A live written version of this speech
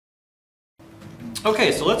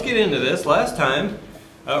Okay, so let's get into this. Last time,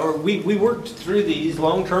 we worked through these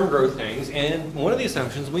long-term growth things, and one of the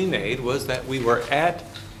assumptions we made was that we were at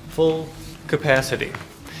full capacity.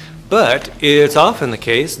 But it's often the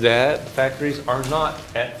case that factories are not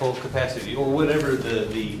at full capacity, or whatever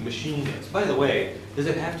the machine is. By the way, does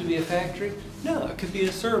it have to be a factory? No, it could be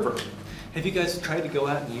a server. Have you guys tried to go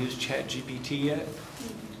out and use ChatGPT yet?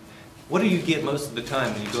 What do you get most of the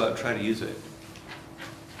time when you go out and try to use it?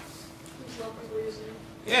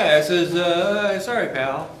 Yeah, it says, sorry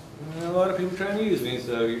pal, a lot of people trying to use me,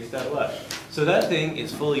 so you're just out of luck. So that thing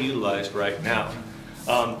is fully utilized right now.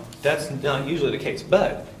 That's not usually the case,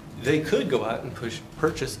 but they could go out and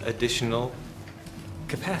purchase additional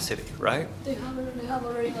capacity, right? They have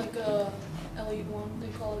already like a Elite one. They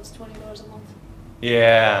call it $20 a month.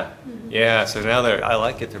 Yeah, yeah. So now I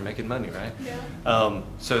like it. They're making money, right? Yeah.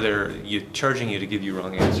 So they're charging you to give you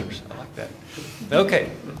wrong answers. I like that.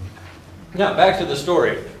 Okay. Now back to the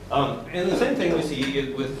story. And the same thing we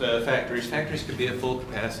see with factories. Factories could be at full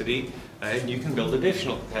capacity, and you can build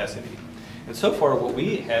additional capacity. And so far, what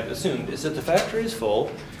we have assumed is that the factory is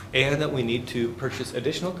full, and that we need to purchase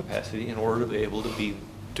additional capacity in order to be able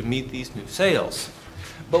to meet these new sales.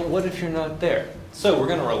 But what if you're not there? So we're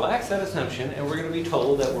going to relax that assumption, and we're going to be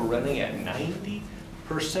told that we're running at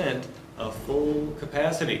 90% of full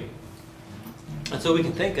capacity. And so we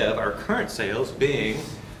can think of our current sales being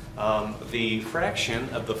the fraction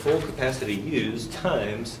of the full capacity used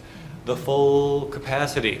times the full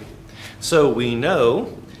capacity. So we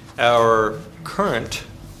know our current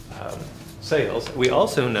sales. We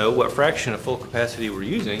also know what fraction of full capacity we're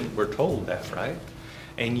using. We're told that, right?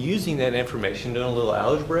 And using that information, doing a little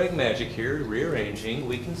algebraic magic here, rearranging,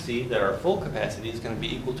 we can see that our full capacity is going to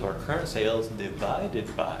be equal to our current sales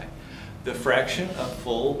divided by the fraction of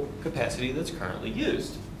full capacity that's currently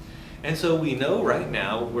used. And so we know right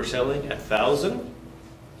now we're selling 1,000,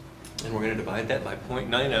 and we're going to divide that by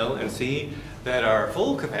 0.90 and see that our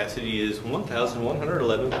full capacity is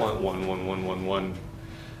 1,111.11111.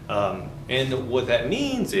 And what that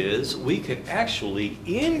means is we could actually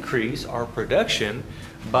increase our production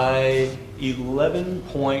by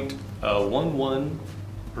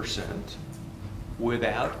 11.11%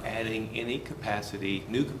 without adding any capacity,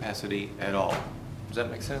 new capacity at all. Does that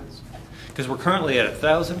make sense? Because we're currently at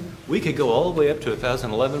 1,000, we could go all the way up to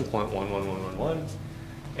 1,011.11111,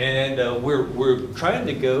 and we're trying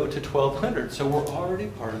to go to 1,200, so we're already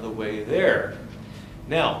part of the way there.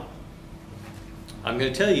 Now, I'm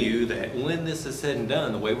going to tell you that when this is said and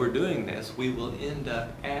done, the way we're doing this, we will end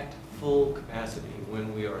up at full capacity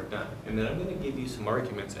when we are done. And then I'm going to give you some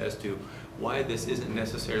arguments as to why this isn't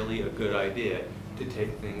necessarily a good idea to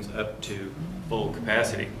take things up to full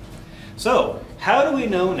capacity. So, how do we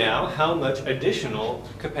know now how much additional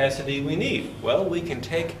capacity we need? Well, we can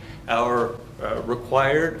take our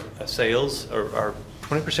required sales, or our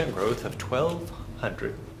 20% growth of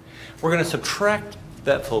 1,200. We're going to subtract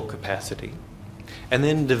that full capacity, and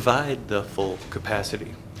then divide the full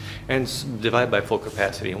capacity, and divide by full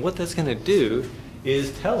capacity. And what that's going to do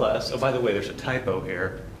is tell us, oh, by the way, there's a typo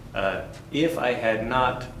here. If I had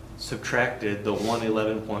not subtracted the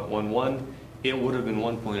 111.11, it would have been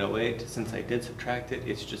 1.08. Since I did subtract it,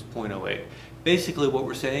 it's just 0.08. Basically, what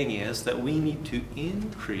we're saying is that we need to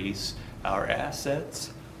increase our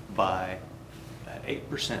assets by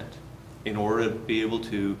 8% in order to be able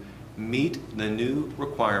to meet the new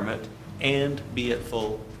requirement and be at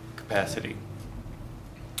full capacity.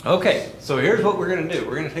 Okay, so here's what we're going to do.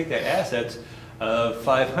 We're going to take that assets of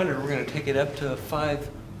 500, we're going to take it up to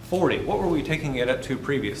 540. What were we taking it up to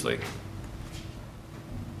previously?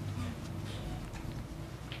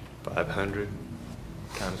 500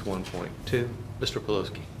 times 1.2. Mr.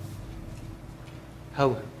 Pelosi,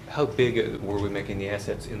 how big were we making the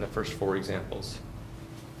assets in the first 4 examples?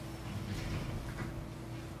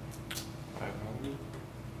 500.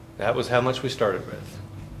 That was how much we started with.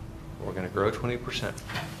 We're going to grow 20%. 600.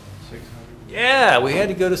 Yeah, we had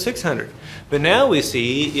to go to 600. But now we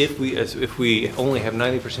see if we only have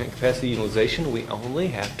 90% capacity utilization, we only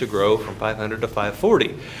have to grow from 500 to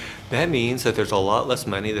 540. That means that there's a lot less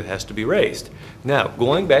money that has to be raised. Now,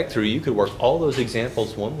 going back through, you could work all those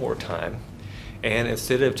examples one more time, and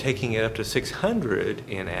instead of taking it up to 600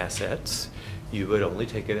 in assets, you would only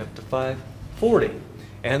take it up to 540.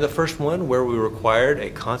 And the first one, where we required a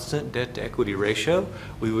constant debt-to-equity ratio,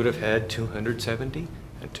 we would have had 270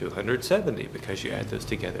 and 270, because you add those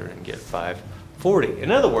together and get 540. In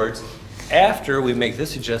other words, after we make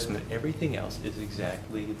this adjustment, everything else is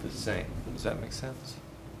exactly the same. Does that make sense?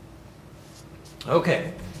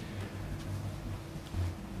 Okay.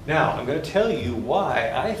 Now, I'm going to tell you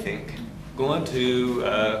why I think going to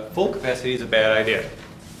full capacity is a bad idea.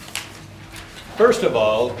 First of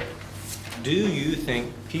all, do you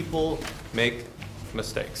think people make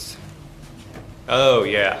mistakes? Oh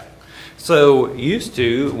yeah. So used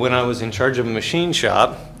to, when I was in charge of a machine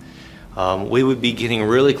shop, we would be getting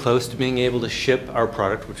really close to being able to ship our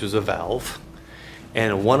product, which was a valve,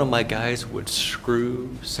 and one of my guys would screw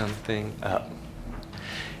something up.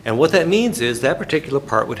 And what that means is that particular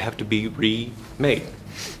part would have to be remade.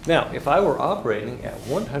 Now, if I were operating at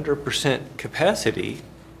 100% capacity,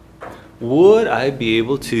 would I be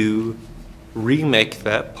able to remake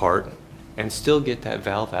that part and still get that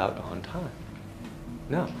valve out on time?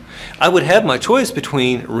 No. I would have my choice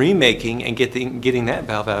between remaking and getting that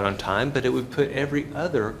valve out on time, but it would put every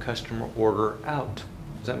other customer order out.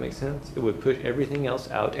 Does that make sense? It would put everything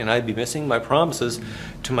else out, and I'd be missing my promises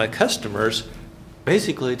to my customers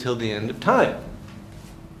basically till the end of time.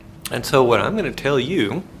 And so what I'm going to tell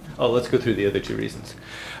you, let's go through the other two reasons.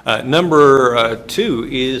 Number 2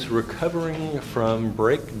 is recovering from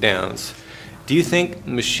breakdowns. Do you think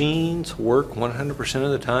machines work 100%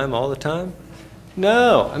 of the time, all the time?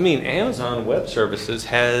 No. I mean, Amazon Web Services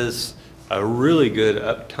has a really good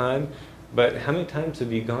uptime, but how many times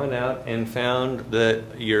have you gone out and found that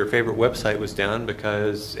your favorite website was down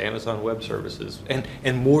because Amazon Web Services,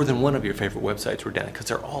 and more than one of your favorite websites were down because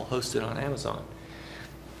they're all hosted on Amazon?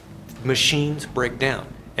 Machines break down.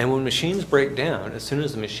 And when machines break down, as soon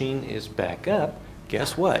as the machine is back up,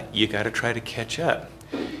 guess what? You got to try to catch up.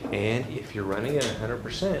 And if you're running at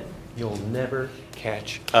 100%, you'll never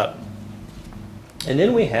catch up. And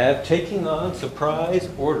then we have taking on surprise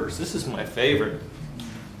orders. This is my favorite.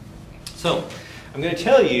 So I'm going to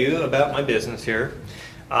tell you about my business here.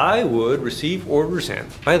 I would receive orders in.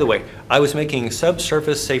 By the way, I was making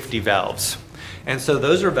subsurface safety valves. And so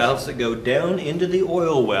those are valves that go down into the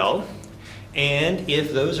oil well. And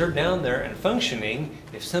if those are down there and functioning,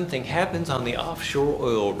 if something happens on the offshore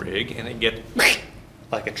oil rig and it gets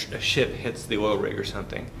like a ship hits the oil rig or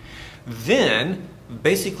something, then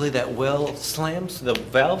basically that well slams, the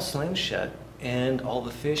valve slams shut, and all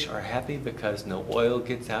the fish are happy because no oil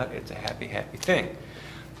gets out. It's a happy, happy thing.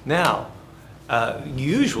 Now,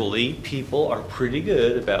 usually people are pretty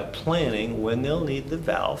good about planning when they'll need the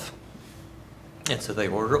valve, and so they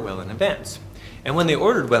order it well in advance. And when they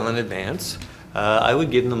ordered well in advance, I would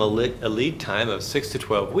give them a lead time of 6 to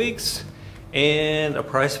 12 weeks and a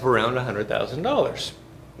price of around $100,000,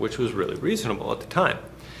 which was really reasonable at the time.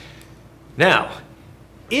 Now,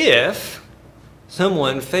 if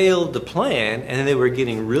someone failed to plan and they were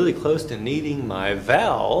getting really close to needing my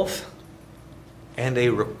valve and they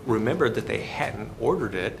remembered that they hadn't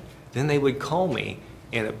ordered it, then they would call me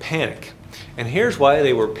in a panic. And here's why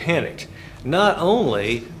they were panicked. Not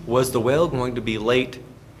only was the well going to be late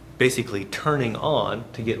basically turning on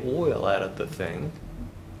to get oil out of the thing,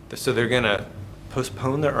 so they're going to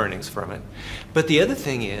postpone their earnings from it, but the other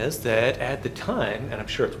thing is that at the time, and I'm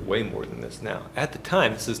sure it's way more than this now, at the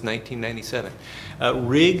time, this is 1997,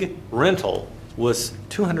 rig rental was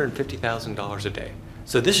 $250,000 a day.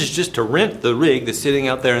 So this is just to rent the rig that's sitting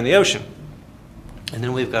out there in the ocean. And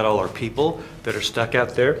then we've got all our people that are stuck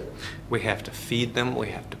out there. We have to feed them, we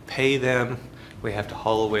have to pay them, we have to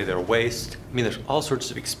haul away their waste. I mean, there's all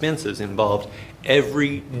sorts of expenses involved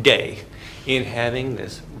every day in having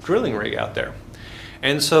this drilling rig out there.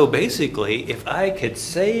 And so basically, if I could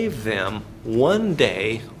save them one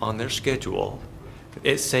day on their schedule,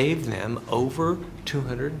 it saved them over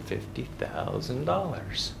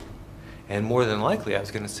 $250,000. And more than likely, I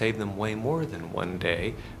was going to save them way more than one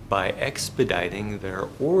day by expediting their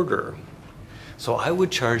order. So I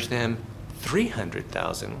would charge them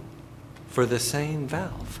 $300,000 for the same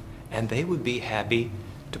valve, and they would be happy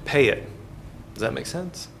to pay it. Does that make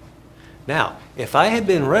sense? Now, if I had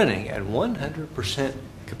been running at 100%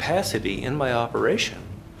 capacity in my operation,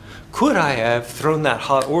 could I have thrown that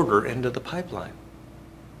hot order into the pipeline?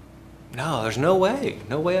 No, there's no way.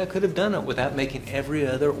 No way I could have done it without making every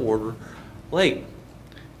other order late.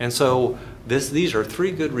 And so these are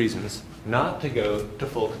 3 good reasons not to go to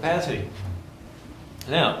full capacity.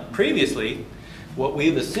 Now, previously, what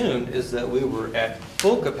we've assumed is that we were at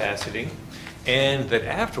full capacity and that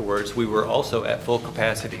afterwards we were also at full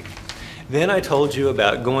capacity. Then I told you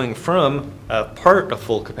about going from a part of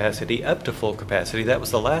full capacity up to full capacity. That was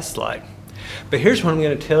the last slide. But here's what I'm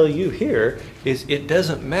going to tell you here is it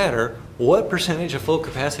doesn't matter what percentage of full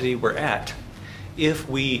capacity we're at. If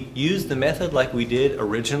we use the method like we did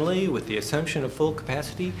originally with the assumption of full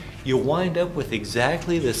capacity, you'll wind up with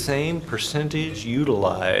exactly the same percentage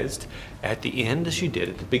utilized at the end as you did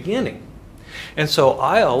at the beginning. And so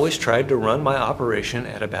I always tried to run my operation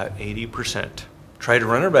at about 80%. try to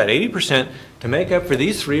run about 80% to make up for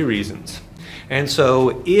these three reasons. And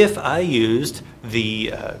so if I used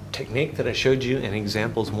the technique that I showed you in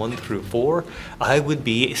examples 1 through 4, I would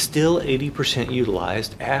be still 80%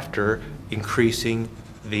 utilized after increasing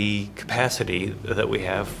the capacity that we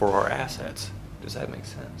have for our assets. Does that make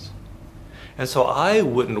sense? And so I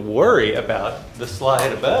wouldn't worry about the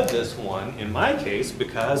slide above this one in my case,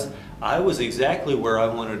 because I was exactly where I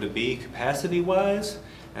wanted to be capacity-wise,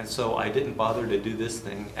 and so I didn't bother to do this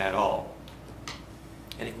thing at all.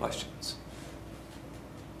 Any questions?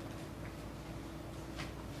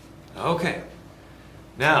 Okay.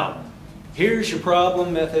 Now, here's your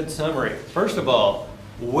problem method summary. First of all,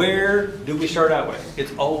 where do we start out with?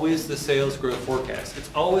 It's always the sales growth forecast. It's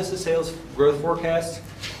always the sales growth forecast,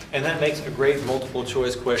 and that makes a great multiple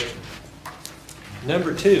choice question.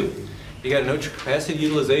 Number 2, you got to note your capacity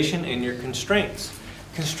utilization and your constraints.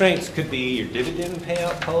 Constraints could be your dividend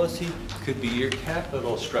payout policy, could be your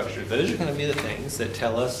capital structure. Those are going to be the things that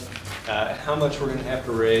tell us how much we're going to have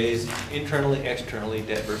to raise internally, externally,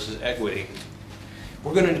 debt versus equity.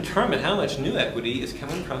 We're going to determine how much new equity is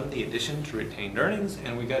coming from the addition to retained earnings,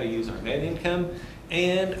 and we've got to use our net income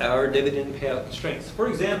and our dividend payout constraints. For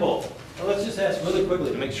example, let's just ask really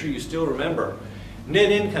quickly to make sure you still remember.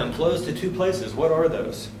 Net income flows to 2 places. What are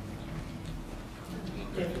those?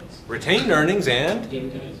 Retained earnings and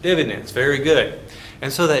dividends. Very good.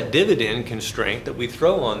 And so that dividend constraint that we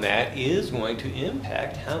throw on that is going to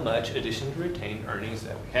impact how much addition to retained earnings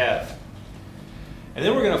that we have. And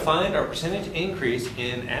then we're going to find our percentage increase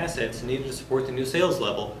in assets needed to support the new sales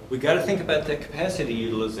level. We've got to think about the capacity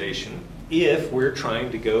utilization if we're trying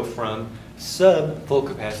to go from sub-full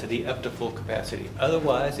capacity up to full capacity.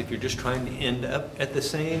 Otherwise, if you're just trying to end up at the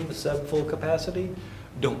same sub-full capacity,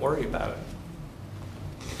 don't worry about it.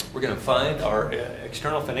 We're going to find our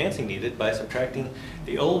external financing needed by subtracting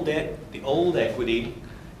the old debt, the old equity,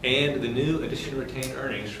 and the new addition to retained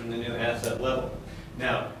earnings from the new asset level.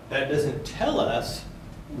 Now, that doesn't tell us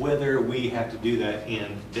whether we have to do that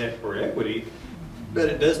in debt or equity, but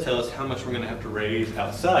it does tell us how much we're going to have to raise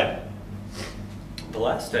outside. The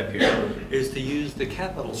last step here is to use the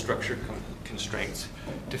capital structure constraints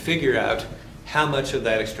to figure out how much of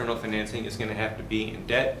that external financing is going to have to be in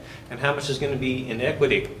debt and how much is going to be in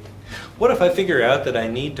equity. What if I figure out that I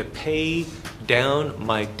need to pay down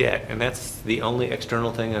my debt and that's the only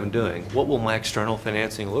external thing I'm doing? What will my external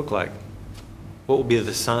financing look like? What will be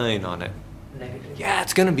the sign on it? Negative. Yeah,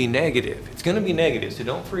 it's going to be negative. It's going to be negative, so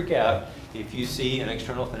don't freak out if you see an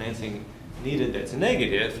external financing needed that's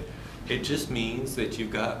negative. It just means that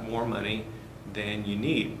you've got more money than you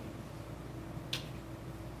need.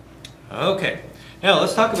 Okay, now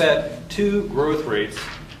let's talk about 2 growth rates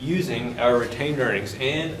using our retained earnings,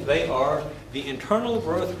 and they are the internal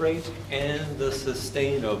growth rate and the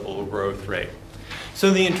sustainable growth rate.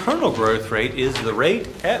 So the internal growth rate is the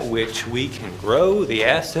rate at which we can grow the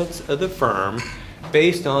assets of the firm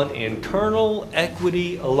based on internal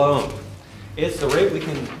equity alone. It's the rate we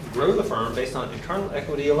can grow the firm based on internal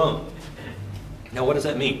equity alone. Now what does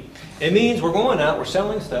that mean? It means we're going out, we're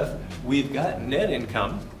selling stuff, we've got net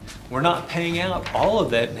income, we're not paying out all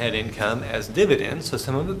of that net income as dividends, so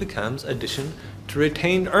some of it becomes addition to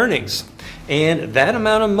retained earnings. And that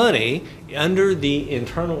amount of money under the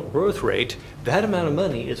internal growth rate, that amount of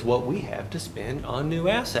money is what we have to spend on new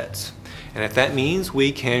assets. And if that means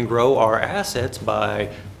we can grow our assets by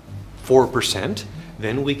 4%,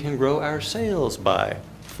 then we can grow our sales by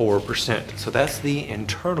 4%. So that's the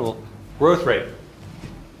internal growth rate.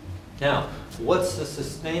 Now, what's the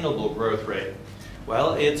sustainable growth rate?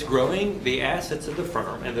 Well, it's growing the assets of the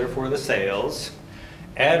firm, and therefore the sales,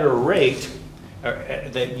 at a rate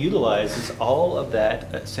that utilizes all of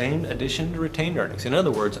that same addition to retained earnings. In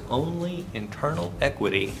other words, only internal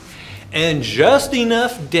equity and just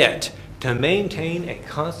enough debt to maintain a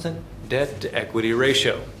constant debt to equity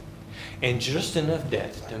ratio. And just enough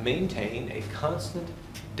debt to maintain a constant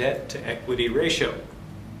debt to equity ratio.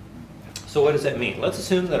 So what does that mean? Let's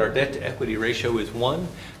assume that our debt to equity ratio is 1.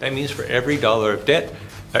 That means for every dollar of debt,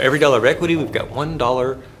 every dollar of equity, we've got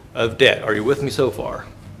 $1 of debt. Are you with me so far?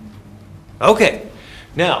 Okay.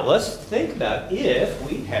 Now let's think about if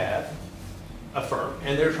we have a firm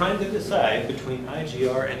and they're trying to decide between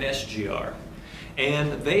IGR and SGR,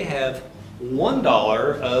 and they have $1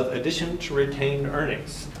 of addition to retained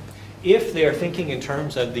earnings. If they are thinking in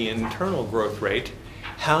terms of the internal growth rate,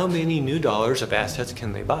 how many new dollars of assets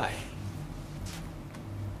can they buy?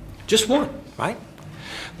 Just 1, right?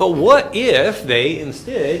 But what if they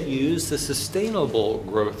instead use the sustainable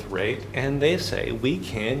growth rate and they say we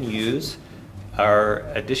can use our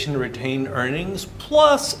addition to retained earnings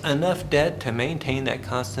plus enough debt to maintain that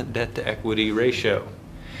constant debt to equity ratio.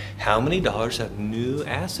 How many dollars of new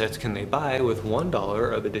assets can they buy with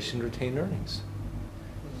 $1 of addition to retained earnings?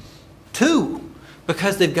 2,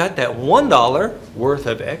 because they've got that $1 worth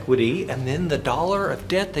of equity and then the dollar of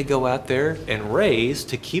debt they go out there and raise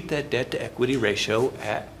to keep that debt to equity ratio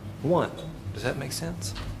at 1. Does that make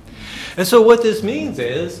sense? And so what this means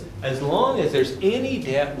is, as long as there's any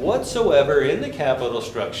debt whatsoever in the capital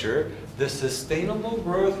structure, the sustainable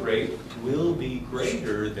growth rate will be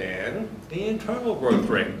greater than the internal growth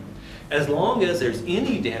rate. As long as there's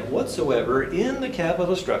any debt whatsoever in the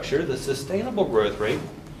capital structure, the sustainable growth rate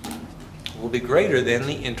will be greater than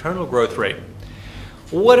the internal growth rate.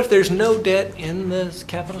 What if there's no debt in this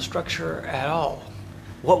capital structure at all?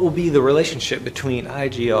 What will be the relationship between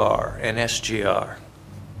IGR and SGR?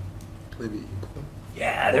 Maybe equal.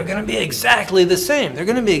 Yeah, they're going to be exactly the same. They're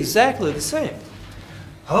going to be exactly the same.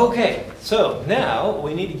 Okay, so now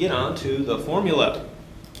we need to get on to the formula.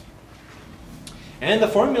 And the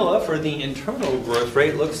formula for the internal growth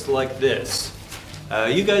rate looks like this.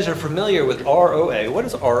 You guys are familiar with ROA. What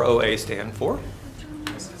does ROA stand for?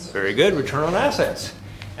 Very good, return on assets.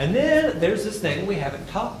 And then there's this thing we haven't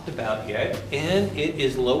talked about yet, and it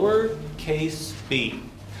is lowercase b.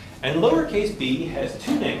 And lowercase b has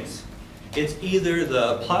 2 names. It's either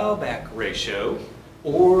the plowback ratio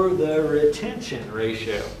or the retention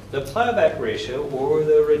ratio. The plowback ratio or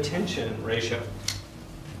the retention ratio.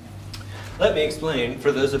 Let me explain,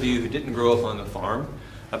 for those of you who didn't grow up on the farm,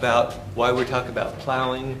 about why we talk about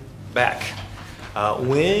plowing back.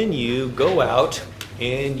 When you go out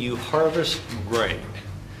and you harvest grain,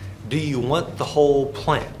 do you want the whole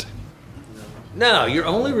plant? No, you're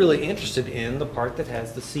only really interested in the part that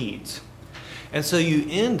has the seeds. And so you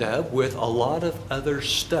end up with a lot of other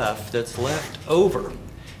stuff that's left over.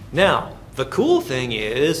 Now, the cool thing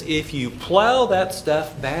is, if you plow that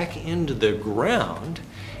stuff back into the ground,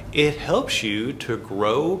 it helps you to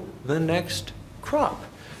grow the next crop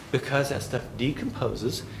because that stuff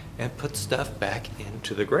decomposes and puts stuff back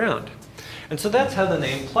into the ground. And so that's how the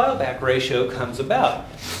name plowback ratio comes about.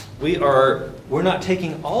 We're not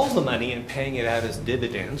taking all the money and paying it out as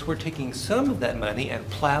dividends. We're taking some of that money and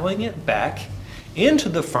plowing it back into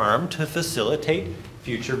the farm to facilitate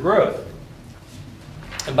future growth.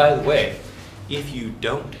 And by the way, if you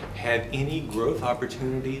don't have any growth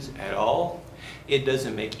opportunities at all, it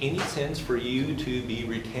doesn't make any sense for you to be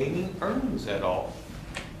retaining earnings at all.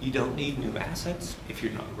 You don't need new assets if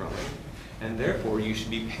you're not growing, and therefore you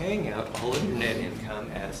should be paying out all of your net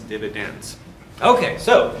income as dividends. Okay,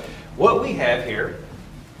 so what we have here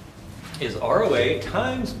is ROA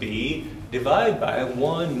times B divided by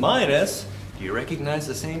 1 minus, do you recognize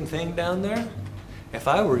the same thing down there? If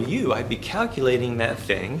I were you, I'd be calculating that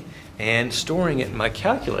thing and storing it in my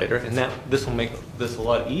calculator, and this will make this a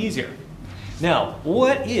lot easier. Now,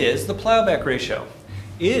 what is the plowback ratio?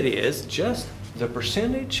 It is just the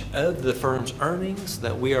percentage of the firm's earnings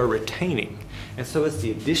that we are retaining. And so it's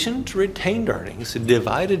the addition to retained earnings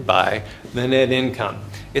divided by the net income.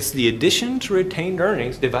 It's the addition to retained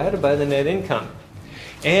earnings divided by the net income.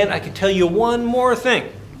 And I can tell you one more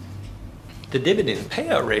thing. The dividend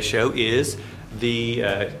payout ratio is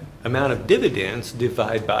the amount of dividends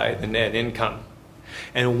divided by the net income.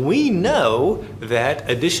 And we know that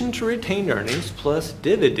addition to retained earnings plus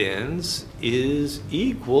dividends is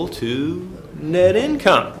equal to net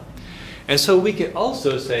income. And so we could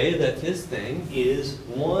also say that this thing is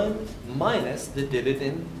 1 minus the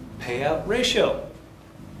dividend payout ratio.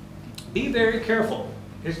 Be very careful.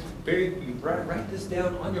 Write this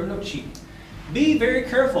down on your note sheet. Be very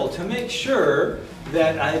careful to make sure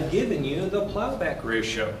that I've given you the plowback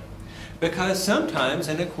ratio. Because sometimes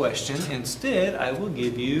in a question, instead, I will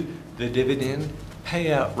give you the dividend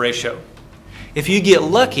payout ratio. If you get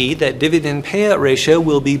lucky, that dividend payout ratio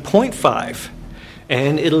will be 0.5,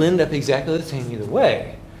 and it'll end up exactly the same either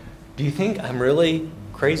way. Do you think I'm really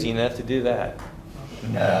crazy enough to do that?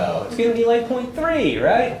 No, it's going to be like 0.3,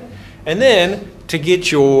 right? And then, to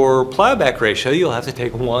get your plowback ratio, you'll have to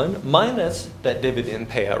take 1 minus that dividend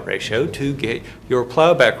payout ratio to get your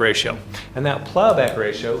plowback ratio. And that plowback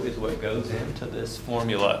ratio is what goes into this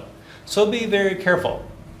formula. So be very careful.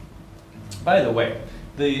 By the way,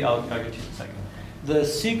 I'll get you in a second. The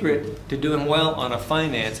secret to doing well on a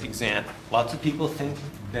finance exam, lots of people think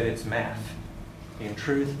that it's math. In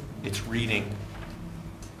truth, it's reading.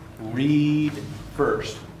 Read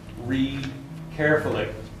first. Read carefully.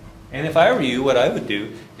 And if I were you, what I would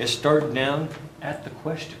do is start down at the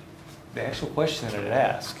question, the actual question that it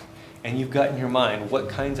asks. And you've got in your mind, what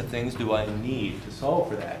kinds of things do I need to solve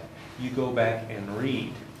for that? You go back and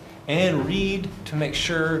read. and read to make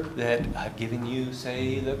sure that I've given you,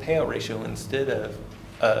 say, the payout ratio instead of,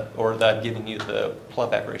 or that I've given you the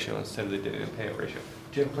plowback ratio instead of the dividend payout ratio.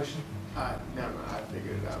 Do you have a question? Never mind, I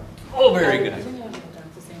figured it out. Oh, very I good. think I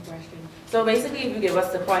have the same question. So basically, if you give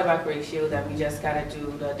us the plowback ratio, then we just gotta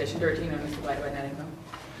do the addition 13 earnings divided by net income.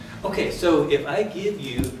 Okay, so if I give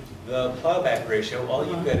you the plowback ratio, all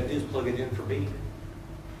you've got to do is plug it in for B.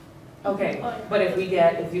 Okay, but if you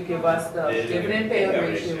give us the The dividend payout payout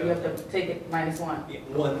ratio, ratio. we have to take it minus 1. Yeah,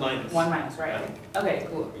 1 minus. 1 minus, right? Okay,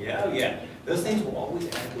 cool. Yeah, yeah. Those things will always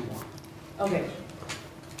add to 1. Okay,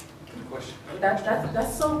 Good question.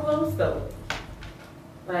 that's so close though.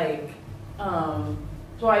 Like,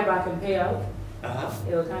 plowback and payout, Uh-huh.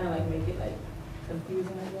 it'll kind of like make it like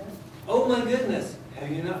confusing, I guess. Oh my goodness,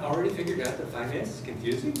 have you not already figured out that finance is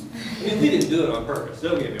confusing? I mean, we didn't do it on purpose,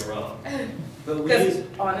 don't get me wrong. But we Because use,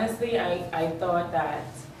 honestly, I thought that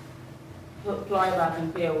plowback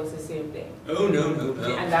and payout was the same thing. oh, no, no,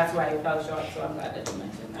 no. And that's why I fell short, so I'm glad that you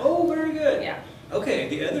mentioned that. Oh, very good. Yeah. Okay,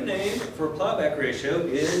 the other name for plowback ratio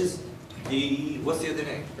is the, what's the other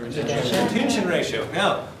name? Retention ratio.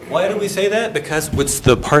 Now, why do we say that? Because it's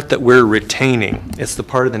the part that we're retaining. It's the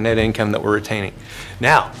part of the net income that we're retaining.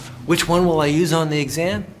 Now, which one will I use on the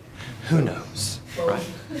exam? Who knows? Right?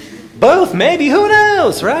 Both, maybe, who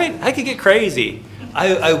knows, right? I could get crazy.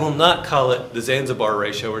 I will not call it the Zanzibar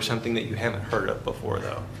ratio or something that you haven't heard of before,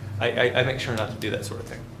 though. I make sure not to do that sort of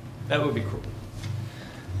thing. That would be cruel.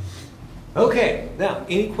 Okay, now,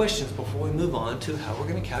 any questions before we move on to how we're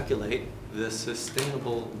going to calculate the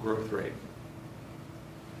sustainable growth rate?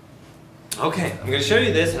 Okay, I'm going to show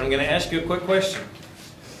you this, and I'm going to ask you a quick question.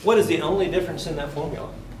 What is the only difference in that formula?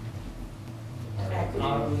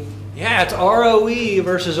 Yeah, it's ROE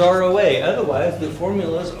versus ROA. Otherwise, the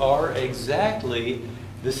formulas are exactly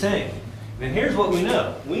the same. Now, here's what we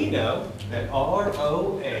know. We know that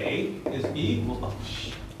ROA is equal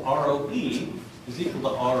to ROE is equal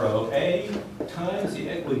to ROA times the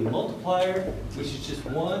equity multiplier, which is just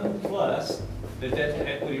 1 plus the debt to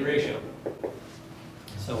equity ratio.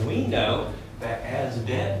 So we know that as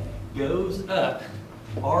debt goes up,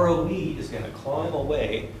 ROE is going to climb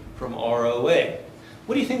away from ROA.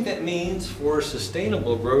 What do you think that means for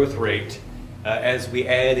sustainable growth rate as we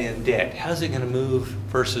add in debt? How's it going to move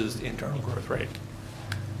versus internal growth rate?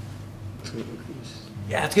 It's going to increase.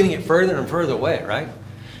 Yeah, it's going to get further and further away, right?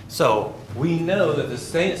 So we know that the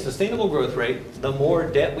sustainable growth rate, the more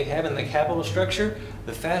debt we have in the capital structure,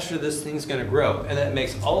 the faster this thing's going to grow. And that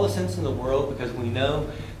makes all the sense in the world because we know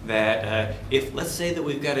that if, let's say that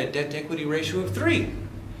we've got a debt to equity ratio of 3,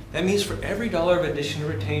 that means for every dollar of additional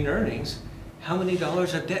retained earnings, how many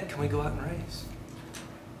dollars of debt can we go out and raise?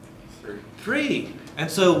 3. And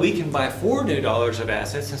so we can buy 4 new dollars of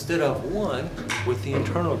assets instead of 1 with the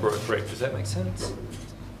internal growth rate. Does that make sense?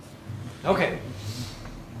 Okay.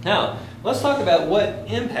 Now, let's talk about what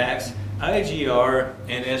impacts IGR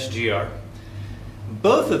and SGR.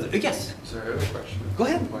 Both of them, yes? Sorry, I have a question. Go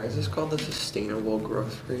ahead. Why is this called the sustainable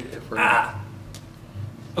growth rate if we're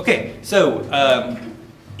Okay, so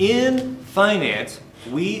in finance,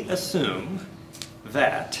 we assume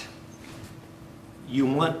that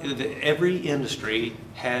that every industry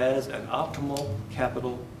has an optimal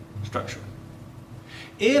capital structure.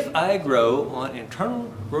 If I grow on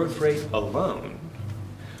internal growth rate alone,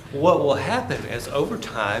 what will happen is over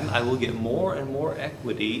time I will get more and more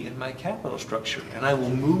equity in my capital structure and I will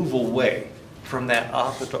move away from that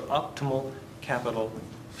optimal capital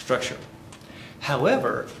structure.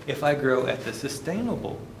 However, if I grow at the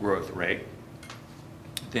sustainable growth rate,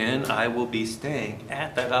 then I will be staying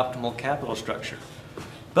at that optimal capital structure.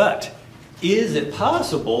 But is it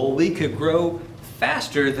possible we could grow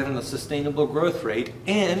faster than the sustainable growth rate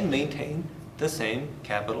and maintain the same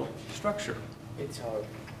capital structure? It's hard.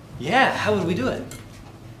 Yeah, how would we do it?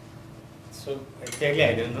 So exactly,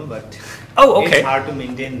 I don't know, but Oh, okay. it's hard to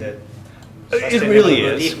maintain that. It really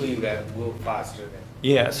sustainable is. If we go faster. Then.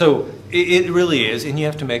 Yeah, so it really is, and you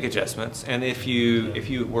have to make adjustments. And if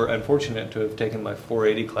you were unfortunate to have taken my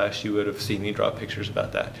 480 class, you would have seen me draw pictures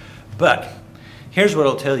about that. But here's what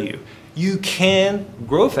I'll tell you. You can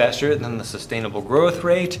grow faster than the sustainable growth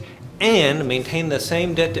rate and maintain the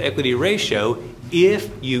same debt to equity ratio if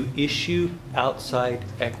you issue outside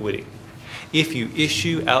equity. If you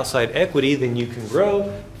issue outside equity, then you can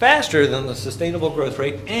grow faster than the sustainable growth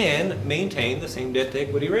rate and maintain the same debt to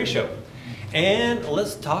equity ratio. And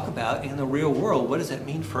let's talk about in the real world, what does that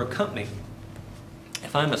mean for a company?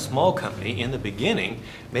 If I'm a small company in the beginning,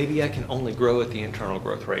 maybe I can only grow at the internal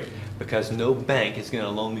growth rate because no bank is going to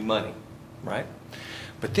loan me money, right?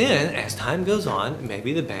 But then as time goes on,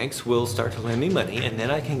 maybe the banks will start to lend me money and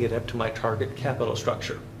then I can get up to my target capital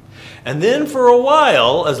structure. And then for a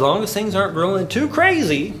while, as long as things aren't growing too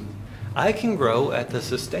crazy, I can grow at the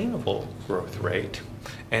sustainable growth rate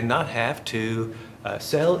and not have to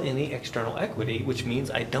sell any external equity, which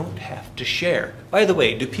means I don't have to share. By the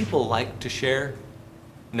way, do people like to share?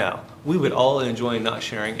 No. We would all enjoy not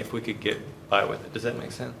sharing if we could get by with it. Does that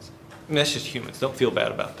make sense? I mean, that's just humans. Don't feel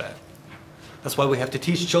bad about that. That's why we have to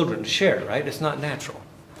teach children to share, right? It's not natural.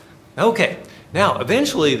 Okay. Now,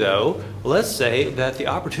 eventually, though, let's say that the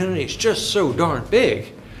opportunity is just so darn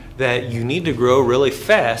big that you need to grow really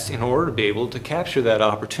fast in order to be able to capture that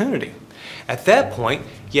opportunity. At that point,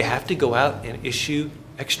 you have to go out and issue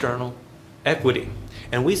external equity.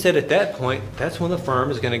 And we said at that point, that's when the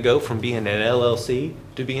firm is going to go from being an LLC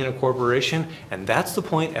to being a corporation, and that's the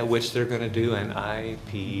point at which they're going to do an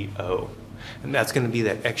IPO. And that's going to be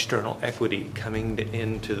that external equity coming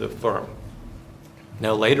into the firm.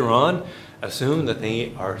 Now later on, assume that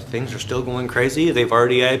things are still going crazy, they've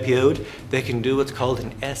already IPO'd, they can do what's called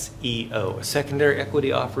an SEO, a secondary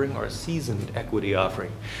equity offering or a seasoned equity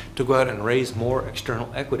offering, to go out and raise more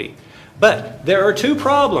external equity. But there are two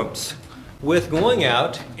problems with going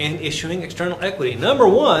out and issuing external equity. Number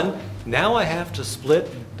one, now I have to split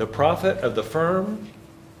the profit of the firm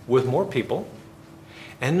with more people.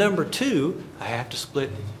 And number two, I have to split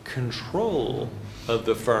control of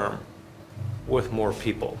the firm with more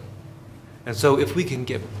people. And so if we can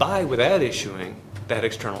get by without issuing that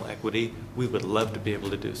external equity, we would love to be able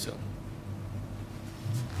to do so.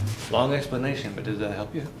 Long explanation, but does that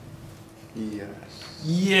help you? Yes.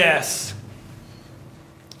 Yes!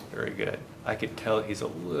 Very good. I could tell he's a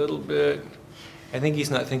little bit, I think he's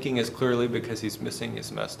not thinking as clearly because he's missing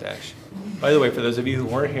his mustache. By the way, for those of you who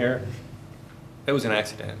weren't here, it was an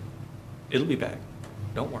accident. It'll be back.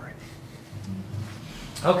 Don't worry.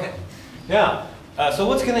 Okay. Now, so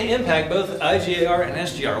what's going to impact both IGAR and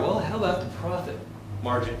SGR? Well, how about the profit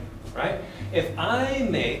margin, right? If I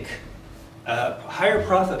make a higher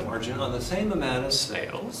profit margin on the same amount of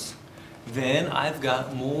sales, then I've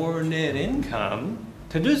got more net income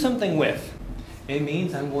to do something with. It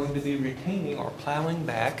means I'm going to be retaining or plowing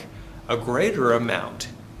back a greater amount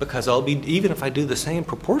because I'll be, even if I do the same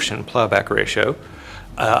proportion plowback ratio,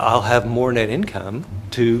 I'll have more net income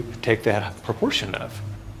to take that proportion of.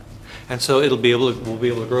 And so we'll be able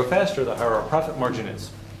to grow faster the higher our profit margin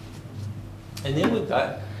is. And then we've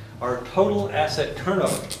got our total asset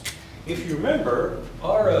turnover. If you remember,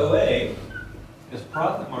 ROA is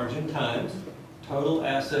profit margin times total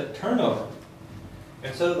asset turnover.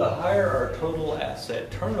 And so the higher our total asset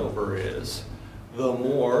turnover is, the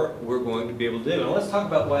more we're going to be able to do. And let's talk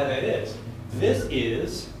about why that is. This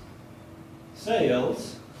is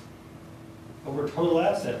sales over total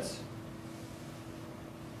assets.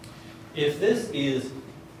 If this is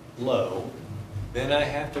low, then I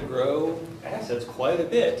have to grow assets quite a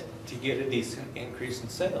bit to get a decent increase in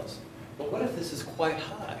sales. But what if this is quite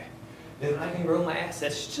high? Then I can grow my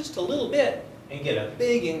assets just a little bit and get a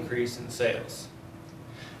big increase in sales.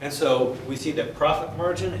 And so we see that profit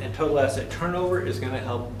margin and total asset turnover is going to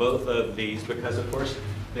help both of these because, of course,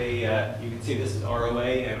 you can see this is ROA,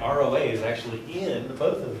 and ROA is actually in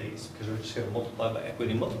both of these because we're just going to multiply by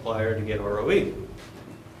equity multiplier to get ROE.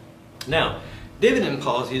 Now, dividend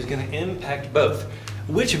policy is going to impact both.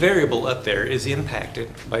 Which variable up there is impacted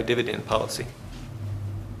by dividend policy?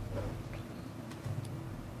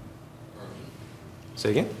 Say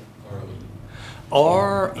again?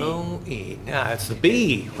 ROE. Now, it's the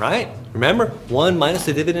B, right? Remember, 1 minus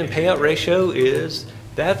the dividend payout ratio is,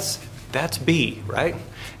 that's B, right?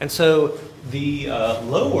 And so the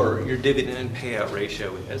lower your dividend payout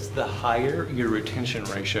ratio is, the higher your retention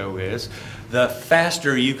ratio is, the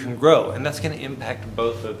faster you can grow. And that's going to impact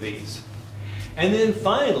both of these. And then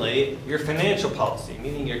finally, your financial policy,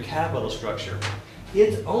 meaning your capital structure.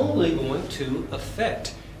 It's only going to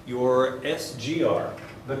affect your SGR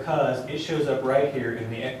because it shows up right here in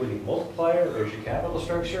the equity multiplier. There's your capital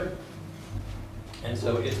structure. And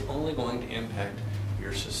so it's only going to impact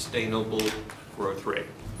your sustainable growth rate.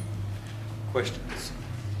 Questions?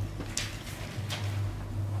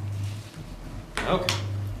 Okay.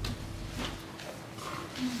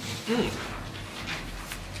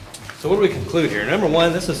 So what do we conclude here? Number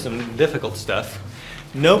one, this is some difficult stuff.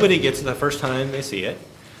 Nobody gets it the first time they see it.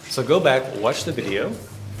 So go back, watch the video,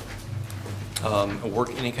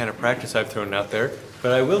 work any kind of practice I've thrown out there.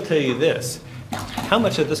 But I will tell you this. How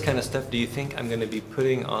much of this kind of stuff do you think I'm going to be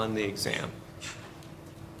putting on the exam?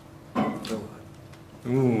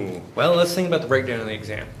 Ooh. Well, let's think about the breakdown of the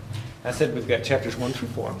exam. I said we've got chapters 1 through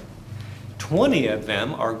 4. 20 of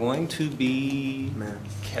them are going to be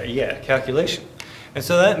calculation. And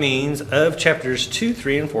so that means of chapters 2,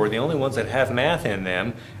 3, and 4, the only ones that have math in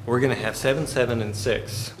them, we're going to have 7, 7, and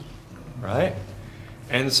 6, right?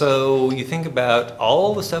 And so you think about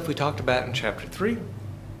all the stuff we talked about in chapter 3, and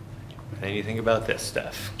then you think about this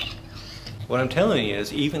stuff. What I'm telling you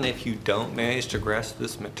is even if you don't manage to grasp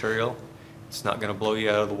this material, it's not going to blow you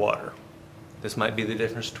out of the water. This might be the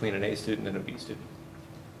difference between an A student and a B student.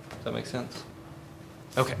 Does that make sense?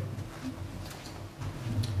 Okay.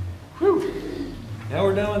 Whew. Now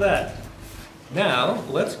we're done with that. Now,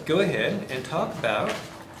 let's go ahead and talk about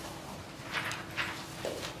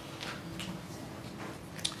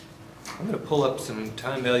I'm going to pull up some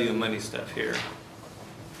time value of money stuff here.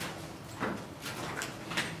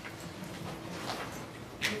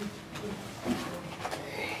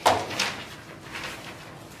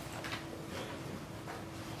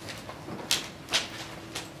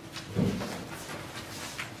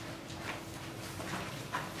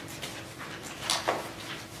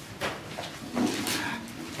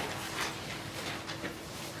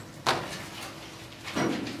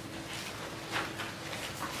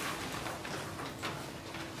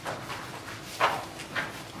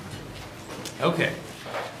 Okay,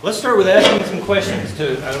 let's start with asking some questions.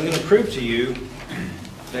 I'm going to prove to you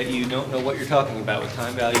that you don't know what you're talking about with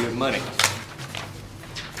time value of money.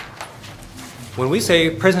 When we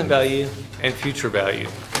say present value and future value,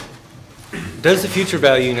 does the future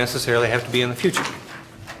value necessarily have to be in the future?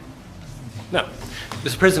 No.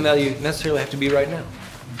 Does the present value necessarily have to be right now?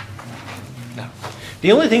 No.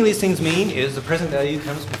 The only thing these things mean is the present value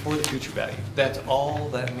comes before the future value. That's all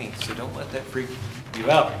that means, so don't let that freak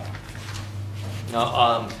you out.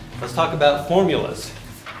 Now, let's talk about formulas.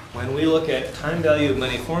 When we look at time value of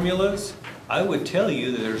money formulas, I would tell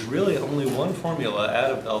you that there's really only one formula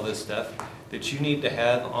out of all this stuff that you need to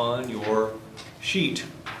have on your sheet.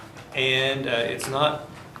 And it's not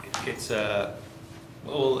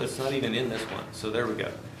even in this one, so there we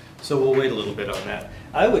go. So we'll wait a little bit on that.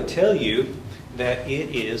 I would tell you that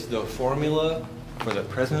it is the formula for the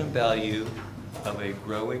present value of a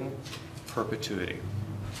growing perpetuity.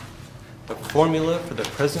 The formula for the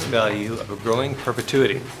present value of a growing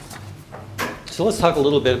perpetuity. So let's talk a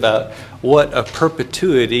little bit about what a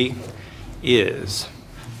perpetuity is.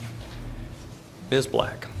 Ms.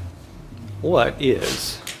 Black, what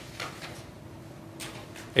is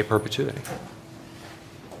a perpetuity?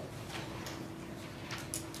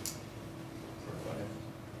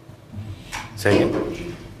 Say again.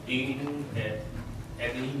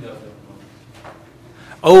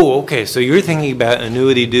 Oh, okay, so you're thinking about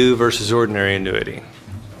annuity due versus ordinary annuity.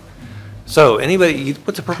 So anybody,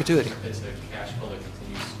 what's a perpetuity? It's a cash flow that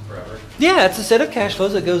continues forever. Yeah, it's a set of cash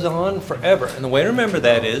flows that goes on forever. And the way to remember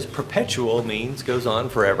that is perpetual means goes on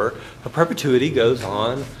forever. A perpetuity goes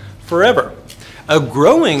on forever. A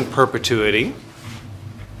growing perpetuity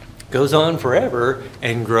goes on forever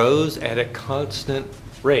and grows at a constant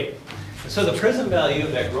rate. So the present value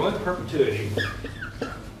of that growing perpetuity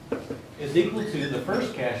is equal to the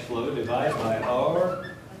first cash flow divided by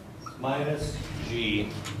R minus G.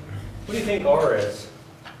 What do you think R is?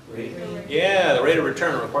 Yeah, the rate of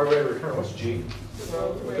return, required rate of return. What's G?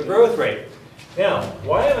 The growth rate. Now,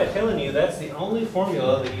 why am I telling you that's the only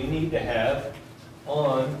formula that you need to have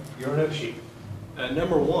on your note sheet?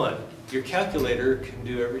 Number one, your calculator can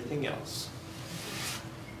do everything else.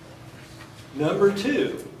 Number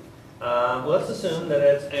two, let's assume that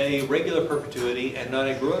it's a regular perpetuity and not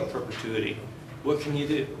a growing perpetuity. What can you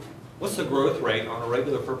do? What's the growth rate on a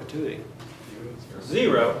regular perpetuity?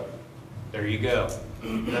 0. There you go.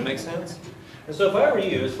 Does that make sense? And so if I were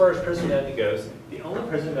you, as far as present value goes, the only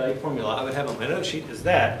present value formula I would have on my note sheet is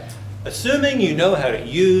that, assuming you know how to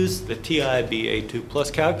use the TIBA2 Plus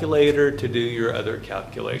calculator to do your other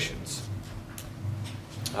calculations.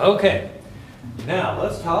 Okay, now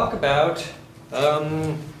let's talk about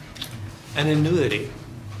an annuity.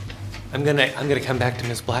 I'm gonna come back to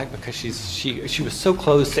Ms. Black because she was so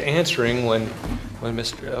close to answering when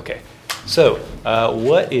Mr. Okay, so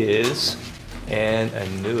what is an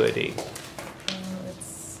annuity?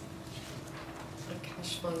 It's the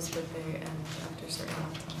cash flows that they end after a certain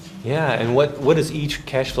amount of time. Yeah, and what does each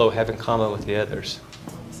cash flow have in common with the others?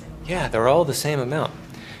 Yeah, they're all the same amount.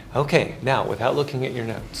 Okay, now without looking at your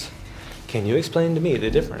notes, can you explain to me the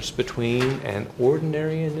difference between an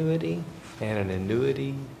ordinary annuity and an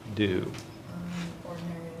annuity due?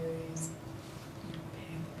 Ordinary annuities, you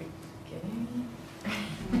pay at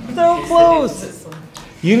the beginning. So close!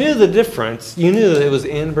 You knew the difference. You knew that it was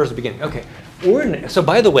in versus beginning. Okay. So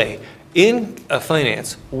by the way, in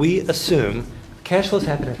finance, we assume cash flows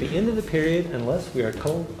happen at the end of the period unless we are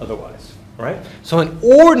told otherwise. All right? So an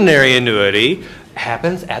ordinary annuity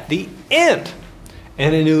happens at the end.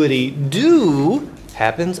 An annuity due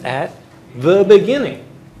happens at the beginning.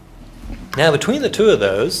 Now, between the two of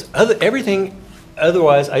those, everything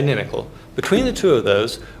otherwise identical, between the two of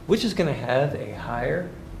those, which is going to have a higher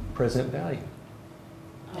present value?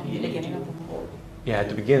 At the beginning of the whole. Yeah, at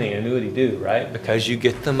the beginning, annuity due, right? Because you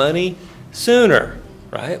get the money sooner,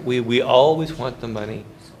 right? We always want the money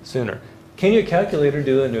sooner. Can your calculator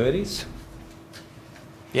do annuities?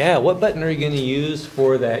 Yeah, what button are you going to use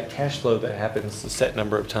for that cash flow that happens a set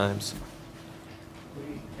number of times?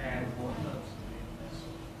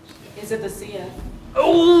 Is it the CF?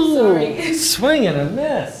 Oh, Sorry. swing and a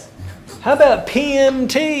miss. How about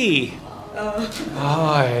PMT? Oh,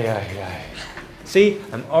 yeah. See,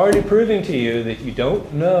 I'm already proving to you that you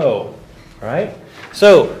don't know, right?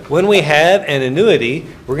 So when we have an annuity,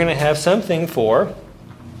 we're going to have something for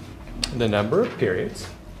the number of periods,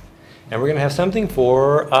 and we're going to have something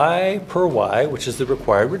for I per Y, which is the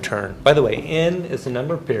required return. By the way, N is the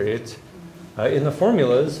number of periods. In the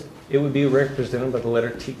formulas, it would be represented by the letter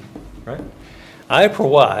T, right? I per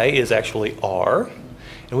Y is actually R,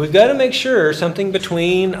 and we've got to make sure something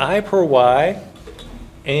between I per Y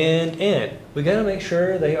and N. We've got to make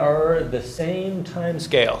sure they are the same time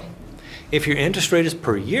scale. If your interest rate is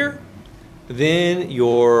per year, then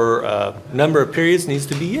your number of periods needs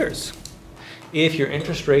to be years. If your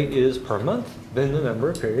interest rate is per month, then the number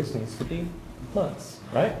of periods needs to be months,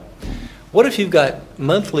 right? What if you've got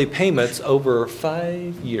monthly payments over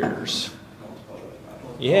 5 years?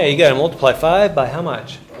 Yeah, you got to multiply 5 by how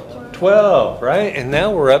much? 12, right? And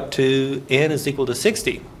now we're up to N is equal to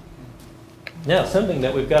 60. Now, something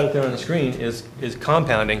that we've got up there on the screen is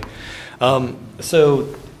compounding.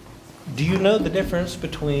 So, do you know the difference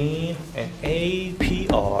between an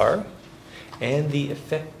APR and the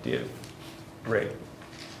effective rate?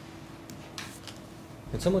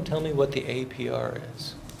 Can someone tell me what the APR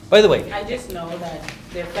is? By the way, I just know that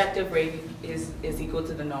the effective rate is equal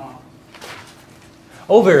to the norm.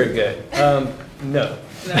 oh, very good. No. No.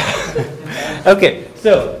 Okay,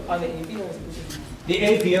 so Or the APR is equal to the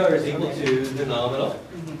APR is equal to the nominal,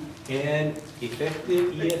 and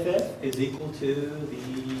effective EFF is equal to the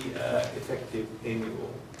effective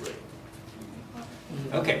annual rate.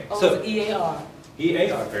 Okay, Oh, so it's EAR.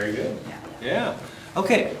 EAR, very good. Yeah. Yeah.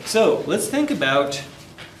 Okay, so let's think about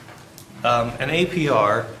an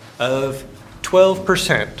APR of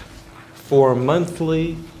 12% for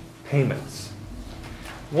monthly payments.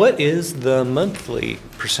 What is the monthly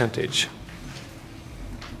percentage?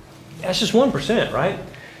 That's just 1%, right?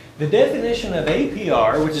 The definition of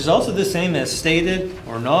APR, which is also the same as stated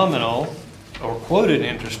or nominal or quoted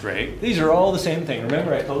interest rate, these are all the same thing.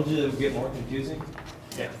 Remember I told you that it would get more confusing?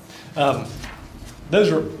 Yeah.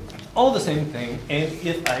 Those are all the same thing, and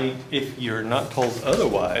if you're not told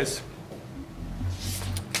otherwise,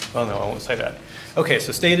 well, no, I won't say that. Okay,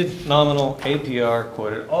 so stated, nominal, APR,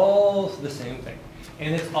 quoted, all the same thing.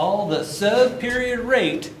 And it's all the sub-period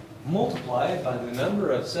rate multiplied by the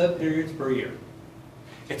number of sub-periods per year.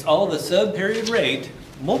 It's all the sub-period rate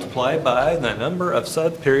multiplied by the number of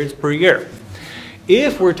sub-periods per year.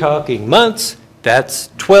 If we're talking months, that's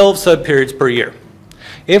 12 sub-periods per year.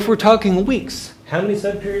 If we're talking weeks, how many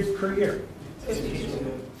sub-periods per year?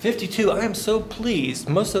 52. 52. I am so pleased.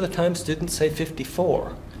 Most of the time students say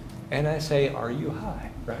 54. And I say, are you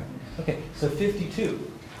high? Right. Okay, so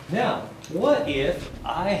 52. Now, what if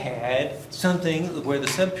I had something where the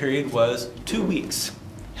sub-period was 2 weeks?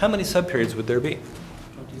 How many sub-periods would there be?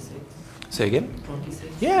 26. Say again?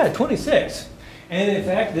 26. Yeah, 26. And in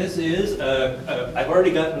fact, this is, I've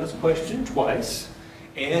already gotten this question twice,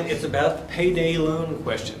 and it's about the payday loan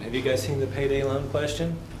question. Have you guys seen the payday loan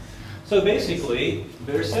question? So basically,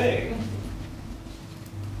 they're saying,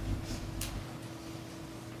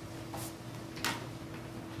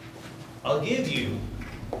 I'll give you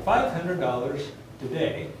 $500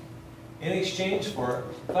 today in exchange for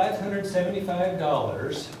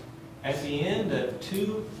 $575 at the end of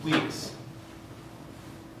 2 weeks.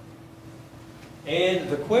 And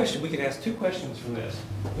the question, we can ask 2 questions from this.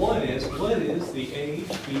 One is, what is the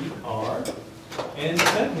APR? And the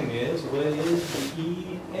second is, what is the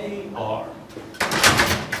EAR?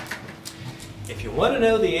 If you want to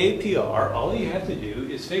know the APR, all you have to do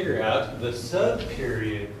is figure out the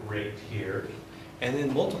sub-period rate here, and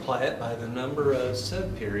then multiply it by the number of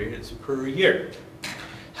sub-periods per year.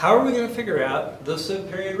 How are we going to figure out the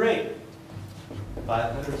sub-period rate?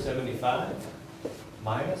 575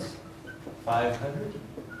 minus 500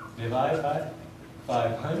 divided by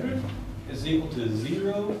 500 is equal to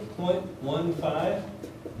 0.15.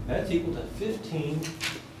 That's equal to 15%.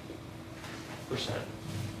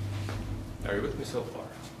 Are you with me so far?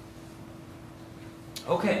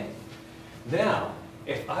 Okay. Now,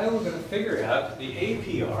 if I were gonna figure out the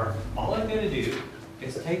APR, all I'm gonna do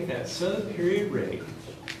is take that sub-period rate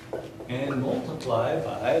and multiply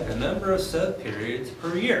by the number of sub-periods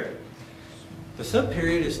per year. The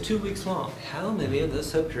sub-period is 2 weeks long. How many of those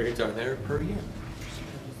sub-periods are there per year?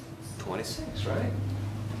 26, right?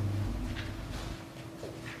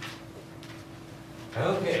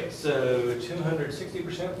 Okay, so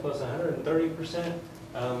 260% plus 130%,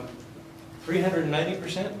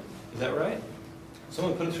 390%, is that right?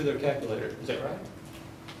 Someone put it through their calculator, is that right?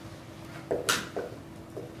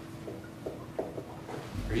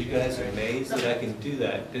 Are you guys amazed that I can do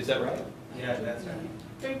that? Is that right? Yeah, that's right.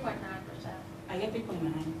 3.9%. I get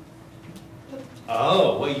 3.9.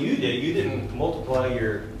 Oh, what you did, you didn't multiply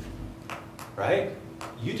your, right?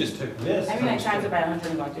 You just took this. I mean, I times it by 100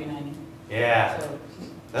 and got 390. Yeah, So,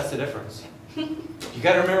 that's the difference. You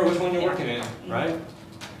gotta remember which one you're working in, right?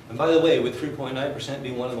 And by the way, would 3.9%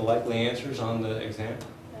 be one of the likely answers on the exam?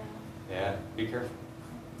 Yeah, be careful.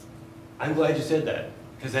 I'm glad you said that,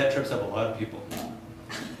 because that trips up a lot of people.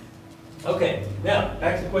 Okay, now,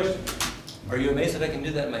 back to the question. Are you amazed that I can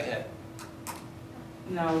do that in my head?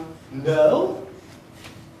 no. No?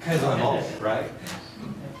 Because I'm old, right?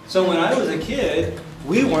 So when I was a kid,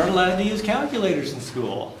 we weren't allowed to use calculators in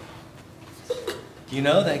school. You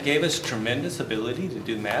know, that gave us tremendous ability to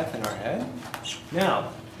do math in our head.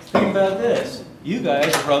 Now, think about this. You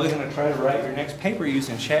guys are probably going to try to write your next paper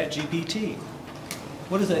using ChatGPT.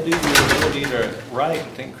 What does that do to your ability to write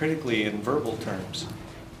and think critically in verbal terms?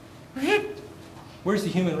 Where's the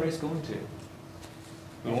human race going to?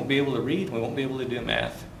 We won't be able to read, we won't be able to do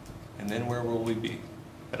math. And then where will we be?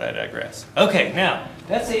 But I digress. Okay, now,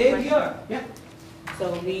 that's the APR. Yeah.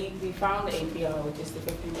 So we found the APR, which is the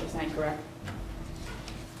 15%, correct?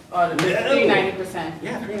 Or the No. 390%?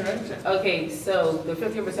 Yeah, 390%. Okay, so the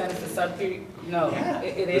 50% is the sub-period? No, Yeah,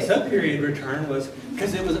 it is? the sub-period return was,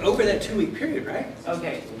 because it was over that 2-week period, right?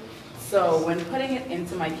 Okay, so when putting it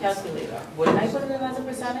into my calculator, wouldn't I put it in as a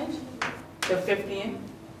percentage? The 15?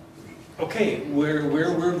 Okay, where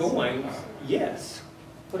we're going, yes.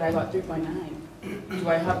 But I got 3.9. Do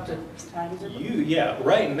I have to times it? Yeah,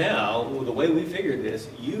 right now, the way we figured this,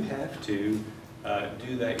 you have to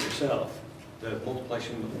do that yourself, the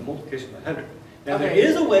multiplication by 100. Now, there Okay.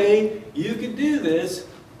 is a way you could do this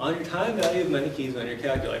on your time value of money keys on your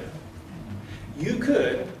calculator. You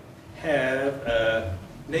could have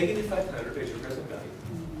negative 500 as your present value.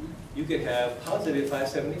 You could have positive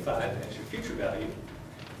 575 as your future value.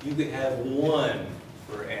 You could have 1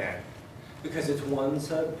 for n, because it's one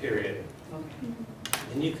sub-period. Okay.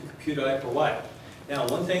 Then you can compute I for y. Now,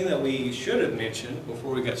 one thing that we should have mentioned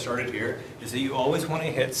before we got started here is that you always want to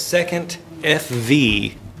hit second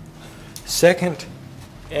FV. Second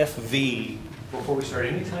FV before we start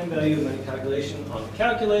any time value of money calculation on the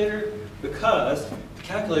calculator, because the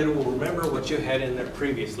calculator will remember what you had in there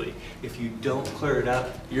previously. If you don't clear it up,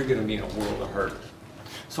 you're going to be in a world of hurt.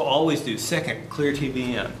 So always do second clear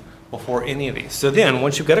TBM before any of these. So then,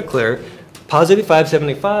 once you've got it clear, positive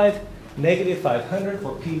 575, negative 500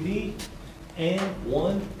 for PV, and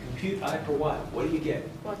 1 compute I for Y. What do you get?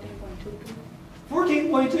 14.22.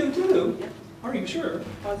 14.22? Yep. Are you sure?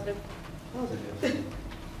 Positive. Positive.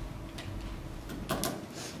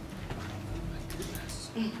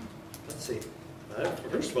 Let's see.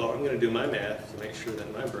 First of all, I'm going to do my math to make sure that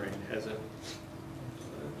my brain hasn't.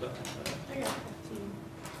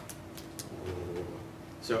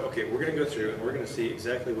 So, okay, we're going to go through and we're going to see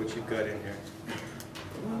exactly what you've got in here.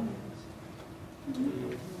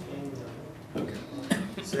 Okay.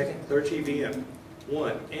 Second, clear TVM.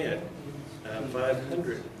 1 and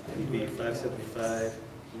 500 would be 575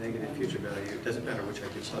 negative future value. It doesn't matter which I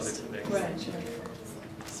do, positive or negative. Right, sure.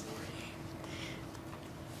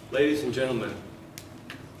 Ladies and gentlemen,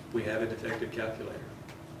 we have a defective calculator.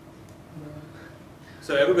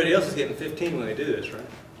 So everybody else is getting 15 when they do this, right?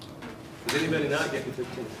 Is anybody not getting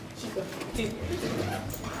 15?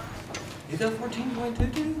 You got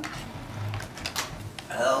 14.22?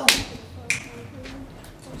 Oh.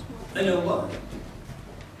 I know why.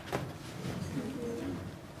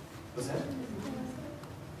 What's that?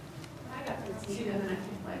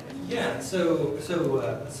 Yeah, so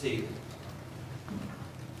let's see.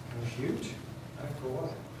 Huge. For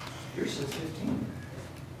what? Yours says 15.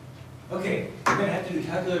 Okay, we're going to have to do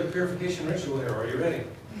calculator purification ritual here. Are you ready?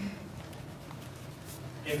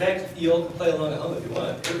 In fact, you all can play along at home if you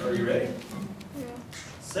want. Are you ready? Yeah.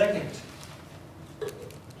 Second,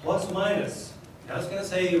 plus minus. Now it's going to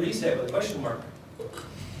say reset with a question mark.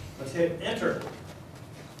 Let's hit enter.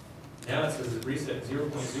 Now it says reset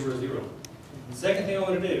 0.00. Second thing I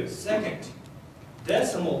want to do, second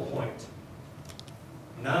decimal point.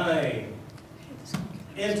 9.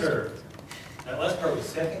 enter. That last part was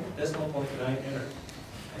second decimal point to 9, enter.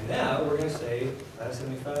 And now we're going to say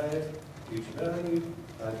 575, future value,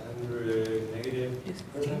 500 negative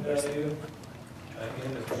present value,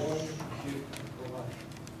 n is 1, compute for y.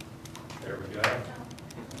 There we go.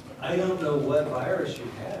 I don't know what virus you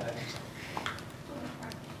had.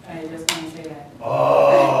 I just want to say that.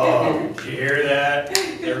 Oh, did you hear that?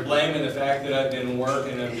 They're blaming the fact that I've been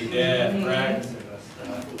working them to death, practicing this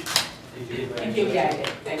stuff. Thank you, yeah, I did.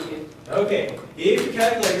 Thank you. Okay, if your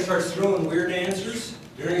calculator starts throwing weird answers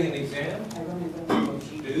during an exam, I remember.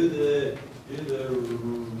 do the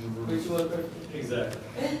Virtual birthday. exactly.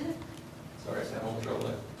 Sorry, I sound a little trouble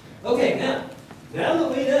there. Okay, now that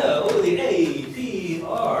we know the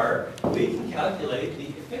APR, we can calculate the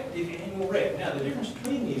effective annual rate. Now, the difference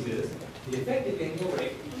between these is the effective annual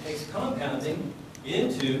rate takes compounding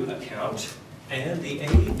into account, and the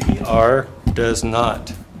APR does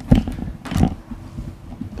not.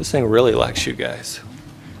 This thing really likes you guys.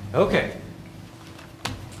 Okay.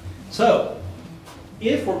 So,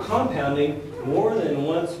 if we're compounding more than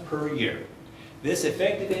once per year, this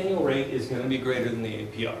effective annual rate is going to be greater than the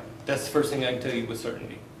APR. That's the first thing I can tell you with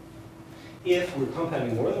certainty. If we're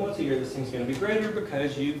compounding more than once a year, this thing's going to be greater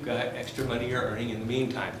because you've got extra money you're earning in the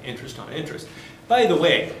meantime, interest on interest. By the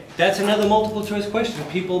way, that's another multiple choice question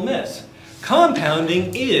people miss.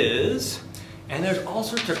 Compounding is, and there's all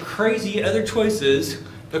sorts of crazy other choices,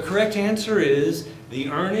 the correct answer is the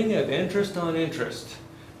earning of interest on interest.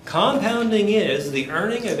 Compounding is the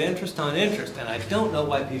earning of interest on interest, and I don't know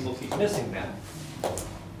why people keep missing that.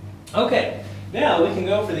 Okay, now we can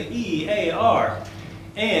go for the EAR.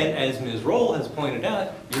 And as Ms. Roll has pointed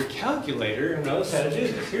out, your calculator knows how to do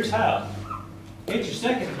this. Here's how. Hit your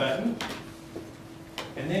second button,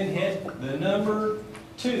 and then hit the number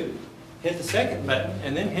 2. Hit the second button,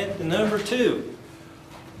 and then hit the number 2.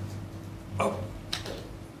 Oh,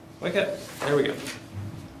 wake up. There we go.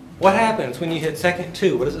 What happens when you hit second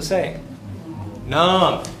 2? What does it say?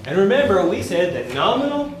 Nom. And remember, we said that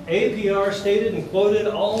nominal, APR, stated, and quoted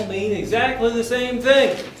all mean exactly the same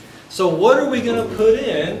thing. So what are we going to put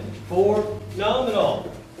in for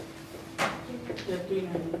nominal?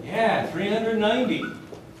 Yeah, 390.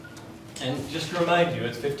 And just to remind you,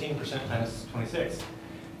 it's 15% times 26.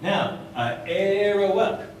 Now, arrow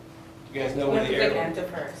up. You guys know where the arrow is? Enter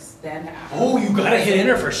first, then out. Oh, you got to hit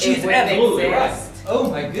enter first. She's It wouldn't absolutely right. exist. Oh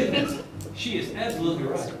my goodness. She is absolutely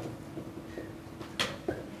right.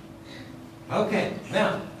 Okay,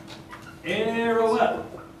 now, arrow up.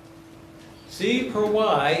 C per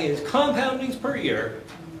Y is compoundings per year.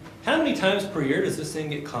 How many times per year does this thing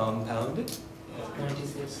get compounded?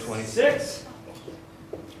 26. 26.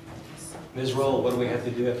 Ms. Roll, what do we have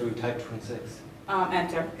to do after we type 26?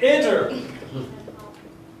 Enter. Enter! And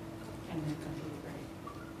then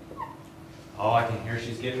complete, Oh, I can hear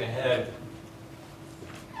she's getting ahead.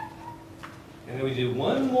 And then we do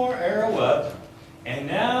one more arrow up. And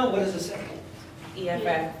now, what does it say?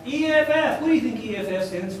 EFF. EFF. What do you think EFF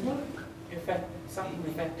stands for? Something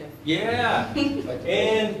effective. Yeah.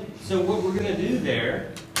 And so what we're going to do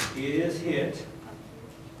there is hit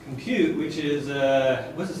compute, which is,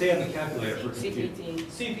 what's it say on the calculator for compute? CPT.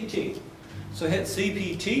 CPT. So hit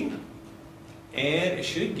CPT, and it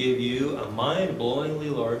should give you a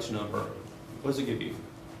mind-blowingly large number. What does it give you?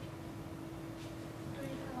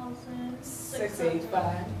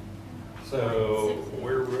 685. So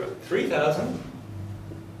we're at 3,000.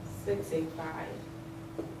 685.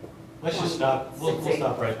 Let's just stop. We'll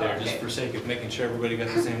stop right there, just Okay. for sake of making sure everybody got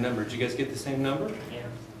the same number. Did you guys get the same number? Yeah.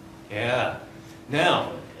 Yeah.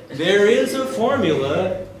 Now, there is a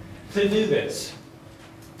formula to do this.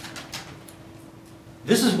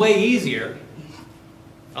 This is way easier.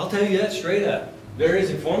 I'll tell you that straight up. There is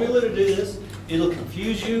a formula to do this. It'll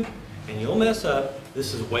confuse you, and you'll mess up.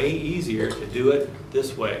 This is way easier to do it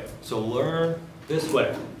this way. So learn this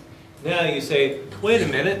way. Now you say, wait a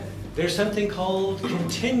minute. There's something called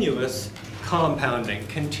continuous compounding.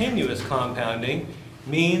 Continuous compounding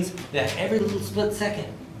means that every little split second,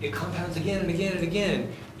 it compounds again and again and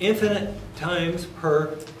again, infinite times per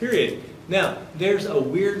period. Now, there's a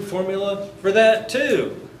weird formula for that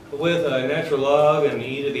too, with a natural log and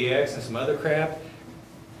e to the x and some other crap.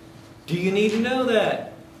 Do you need to know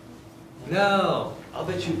that? No. I'll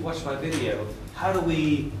bet you've watched my video. How do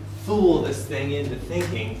we fool this thing into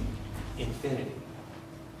thinking infinity?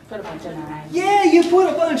 Put a bunch of nines. Yeah, you put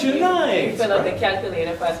a bunch of You nines. fill out the right?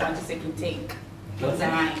 calculator for as much as it can take. What's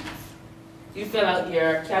that? Nines. You fill out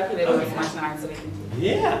your calculator with as much nines as it can take.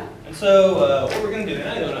 Yeah. And so what we're going to do, and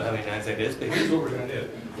I don't know how many nines that is, but here's what we're going to do.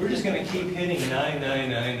 We're just going to keep hitting 9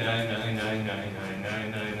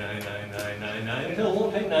 until it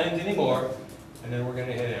won't take nines anymore. and then we're going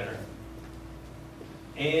to hit enter.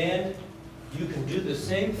 And you can do the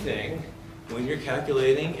same thing when you're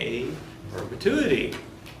calculating a perpetuity.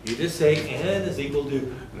 You just say n is equal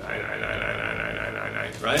to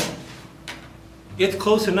 999999999, right? It's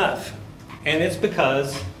close enough, and it's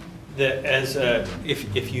because that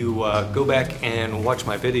if you go back and watch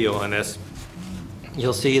my video on this,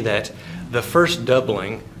 you'll see that the first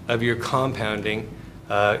doubling of your compounding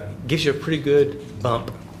gives you a pretty good bump.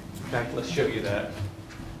 In fact, let's show you that.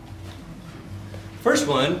 First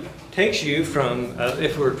one takes you from,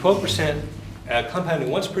 if we're 12% compounding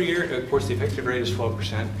once per year, of course the effective rate is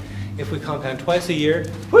 12%. If we compound twice a year,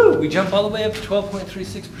 whoo, we jump all the way up to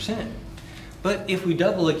 12.36%. But if we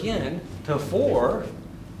double again to 4,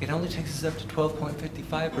 it only takes us up to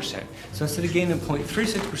 12.55%. So instead of gaining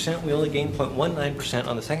 0.36%, we only gain 0.19%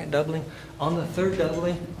 on the second doubling. On the third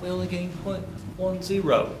doubling, we only gain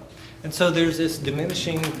 0.10. And so there's this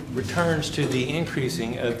diminishing returns to the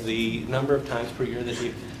increasing of the number of times per year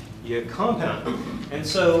that you compound. And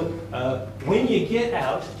so when you get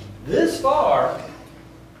out this far,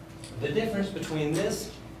 the difference between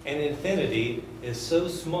this and infinity is so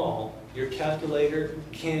small, your calculator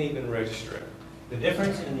can't even register it. The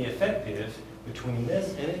difference in the effective between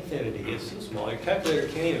this and infinity is so small, your calculator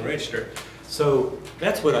can't even register it. So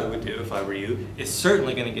that's what I would do if I were you. It's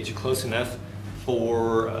certainly going to get you close enough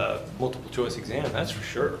for a multiple choice exam, that's for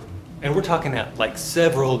sure. And we're talking at like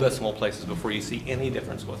several decimal places before you see any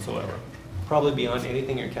difference whatsoever. Probably beyond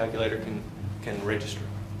anything your calculator can register.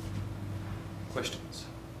 Questions?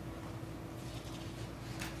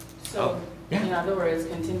 So, yeah. in other words,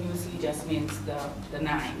 continuously just means the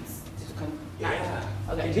nines. Yeah.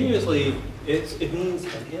 Okay. Continuously, it means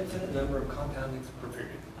an infinite number of compoundings per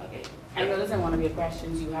period. Okay. I noticed in one of your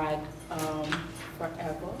questions you had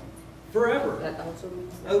forever. Forever. That also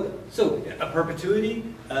means. Oh, so a perpetuity,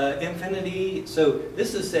 infinity. So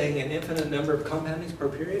this is saying an infinite number of compoundings per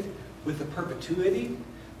period. With a perpetuity,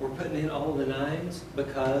 we're putting in all the nines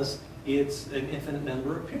because it's an infinite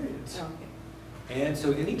number of periods. Okay. And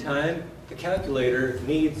so anytime the calculator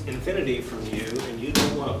needs infinity from you and you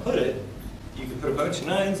don't want to put it, you can put a bunch of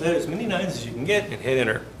nines, add as many nines as you can get, and hit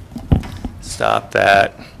enter. Stop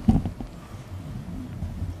that.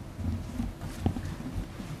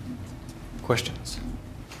 Questions?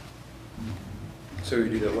 So we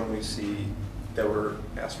do that when we see that we're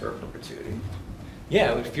asked for a perpetuity.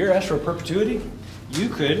 Yeah, if you're asked for a perpetuity, you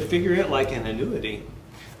could figure it like an annuity.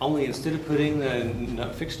 Only instead of putting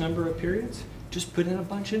the fixed number of periods, just put in a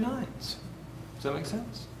bunch of nines. Does that make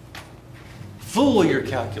sense? Fool your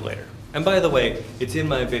calculator. And by the way, it's in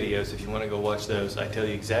my videos. If you want to go watch those, I tell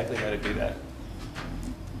you exactly how to do that.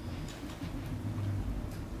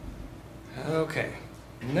 Okay,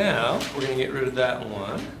 now we're going to get rid of that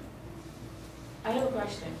one. I have a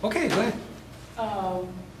question. Okay, go ahead.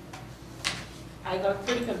 I got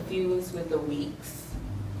pretty confused with the weeks.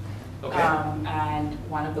 Okay. And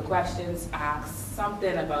one of the questions asked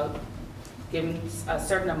something about giving a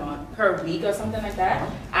certain amount per week or something like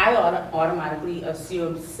that. I automatically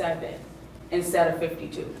assumed 7 instead of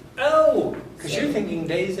 52. Oh, because you're thinking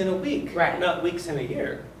days in a week, Right. not weeks in a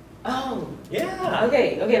year. Oh, Yeah.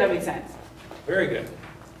 okay, that makes sense. Very good.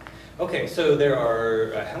 Okay, so there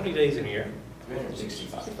are how many days in a year?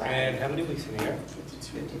 365. And how many weeks in a year?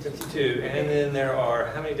 52. And then there are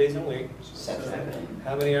how many days in a week? 7.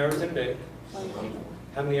 How many hours in a day?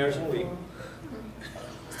 How many hours in a week?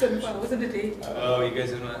 75 wasn't a day. Oh, you guys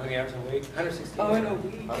don't know how many hours in a week? 160. Oh, in a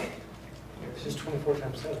week. It's just 24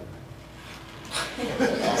 times 7.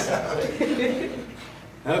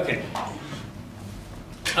 Okay.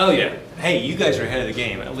 Oh yeah. Hey, you guys are ahead of the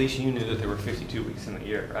game. At least you knew that there were 52 weeks in the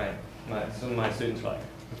year, right? Some of my students were like,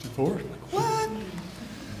 54? I'm like, what?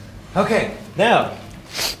 Okay, now,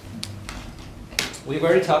 we've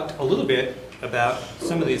already talked a little bit about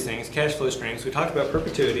some of these things, cash flow streams. We talked about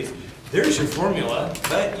perpetuities. There's your formula,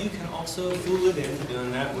 but you can also fool it into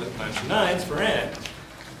doing that with a bunch of nines for n.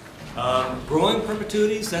 Growing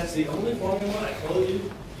perpetuities, that's the only formula I told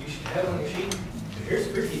you should have on your sheet. But here's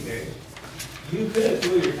the tricky thing. You could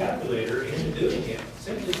fool your calculator into doing it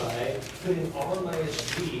simply by putting R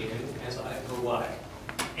minus G in as I for Y,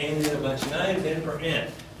 and then a bunch of nines in for n.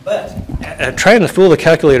 But trying to fool the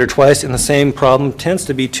calculator twice in the same problem tends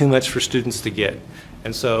to be too much for students to get.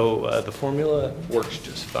 And so the formula works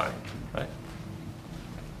just fine, right?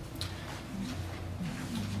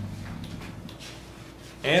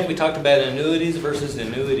 And we talked about annuities versus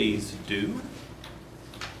annuities due.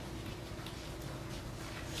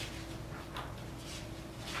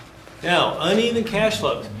 Now, uneven cash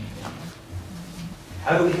flows.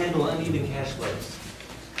 How do we handle uneven cash flows?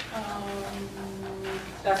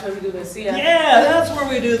 That's where we do the CF. Yeah, that's where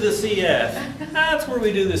we do the CF. That's where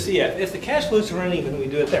we do the CF. If the cash flows are uneven, we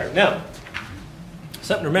do it there. Now,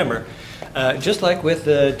 something to remember, just like with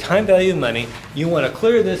the time value of money, you want to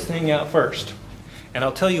clear this thing out first. And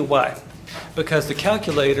I'll tell you why. Because the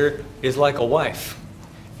calculator is like a wife.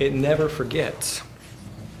 It never forgets.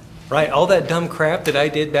 Right? All that dumb crap that I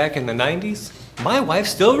did back in the 90s, my wife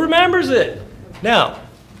still remembers it. Now,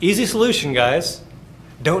 easy solution, guys.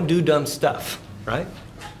 Don't do dumb stuff, right?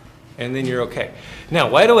 And then you're okay. Now,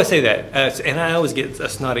 why do I say that? And I always get a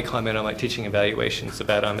snotty comment on my teaching evaluations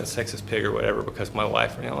about I'm a sexist pig or whatever because my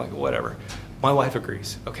wife, you know, like whatever. My wife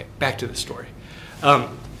agrees. Okay, back to the story.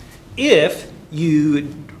 If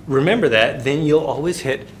you remember that, then you'll always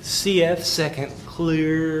hit CF second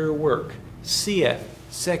clear work. CF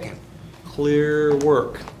second clear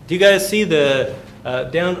work. Do you guys see the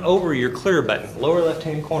down over your clear button, lower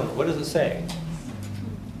left-hand corner? What does it say?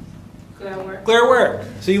 Clear work. Clear work.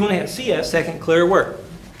 So you want to hit CF second clear work.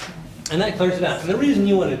 And that clears it out. And the reason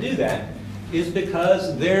you want to do that is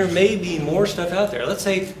because there may be more stuff out there. Let's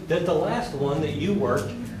say that the last one that you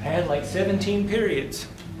worked had like 17 periods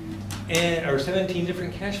or 17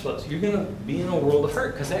 different cash flows. You're going to be in a world of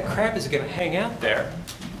hurt because that crap is going to hang out there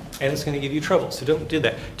and it's going to give you trouble. So don't do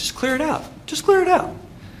that. Just clear it out. Just clear it out.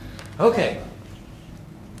 Okay.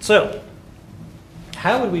 So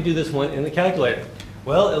how would we do this one in the calculator?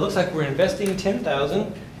 Well, it looks like we're investing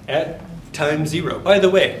 10,000 at time 0. By the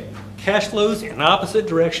way, cash flows in opposite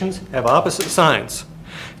directions have opposite signs.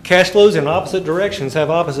 Cash flows in opposite directions have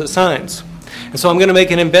opposite signs. And so I'm going to make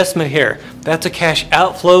an investment here. That's a cash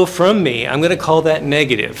outflow from me. I'm going to call that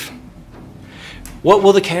negative. What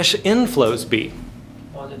will the cash inflows be?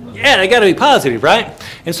 Positive. Yeah, they got to be positive, right?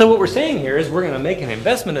 And so what we're saying here is we're going to make an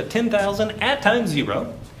investment of 10,000 at time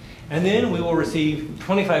 0. And then we will receive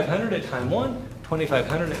 2,500 at time 1,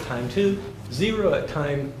 2,500 at time 2, 0 at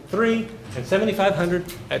time 3, and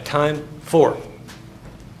 7,500 at time 4.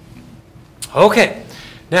 Okay,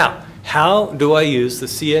 now how do I use the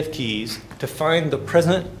CF keys to find the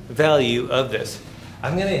present value of this?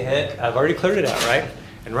 I'm going to hit, I've already cleared it out, right?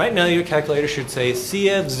 And right now your calculator should say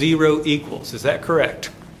CF0 equals. Is that correct?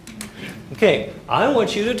 Okay, I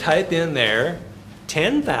want you to type in there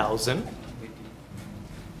 10,000,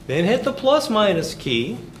 then hit the plus minus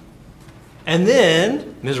key, and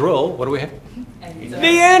then, Ms. Roll, what do we have? And,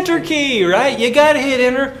 The enter key, right? You got to hit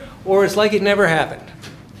enter or it's like it never happened.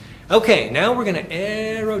 Okay, now we're going to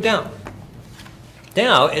arrow down.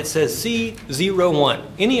 Now it says C01.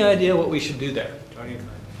 Any idea what we should do there? 25.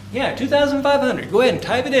 Yeah, 2,500. Go ahead and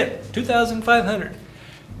type it in. 2,500.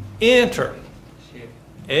 Enter. Shape.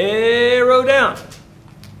 Arrow down.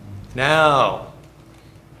 Now,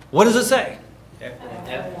 what does it say? F.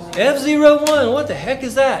 F01. What the heck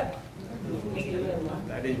is that?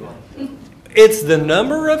 That is 1. It's the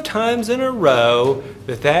number of times in a row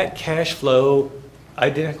that that cash flow,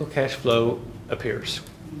 identical cash flow, appears.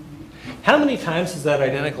 How many times does that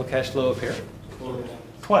identical cash flow appear?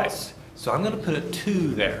 Twice. So I'm going to put a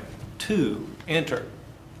 2 there. 2. Enter.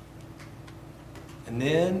 And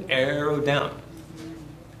then arrow down.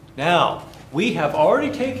 Now, we have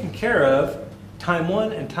already taken care of time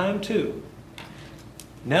 1 and time 2.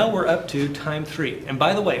 Now we're up to time 3. And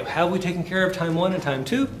by the way, how have we taken care of time 1 and time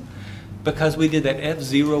 2? Because we did that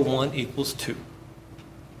F01 equals 2.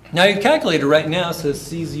 Now your calculator right now says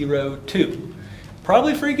C02.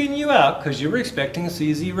 Probably freaking you out because you were expecting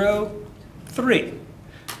C03.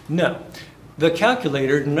 No. The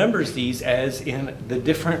calculator numbers these as in the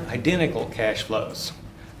different identical cash flows,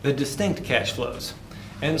 the distinct cash flows.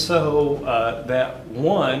 And so that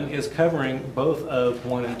 1 is covering both of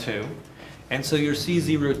 1 and 2. And so your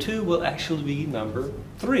C02 will actually be number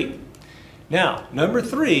 3. Now, number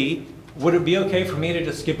 3, would it be okay for me to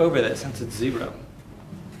just skip over that since it's 0?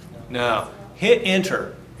 No. Hit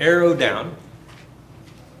enter, arrow down.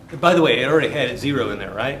 By the way, it already had 0 in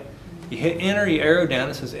there, right? You hit enter, you arrow down,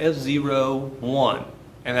 it says F01.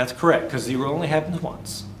 And that's correct, because 0 only happens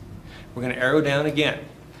once. We're going to arrow down again.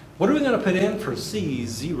 What are we going to put in for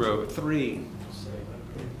C03?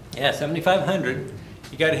 Yeah, 7,500.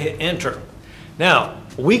 You got to hit enter. Now,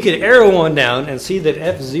 we could arrow on down and see that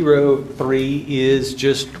F03 is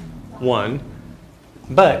just 1.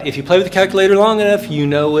 But if you play with the calculator long enough, you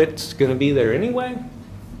know it's going to be there anyway.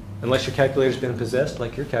 Unless your calculator's been possessed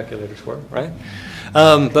like your calculators were, right?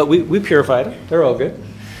 But we purified them. They're all good.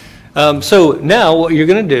 So now what you're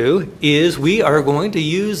going to do is we are going to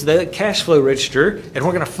use the cash flow register and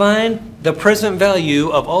we're going to find the present value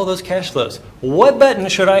of all those cash flows. What button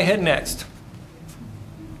should I hit next?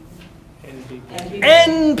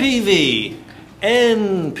 NPV.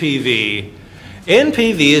 NPV.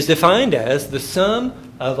 NPV is defined as the sum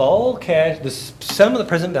of all cash, the sum of the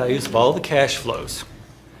present values of all the cash flows.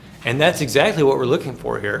 And that's exactly what we're looking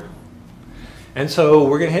for here. And so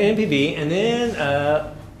we're going to hit NPV, and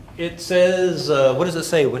then it says, what does it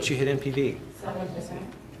say once you hit NPV? 7%.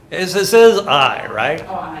 It says I, right?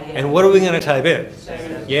 Oh, I, yeah. And what are we going to type in?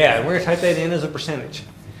 7. Yeah, and we're going to type that in as a percentage.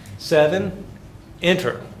 7,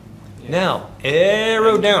 enter. Now,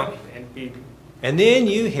 arrow down. NPV. And then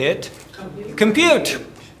you hit compute.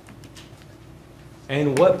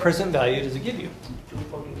 And what present value does it give you?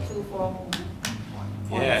 241.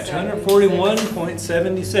 Yeah,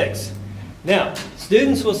 241.76. Now,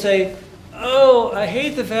 students will say, oh, I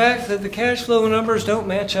hate the fact that the cash flow numbers don't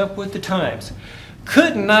match up with the times.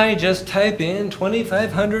 Couldn't I just type in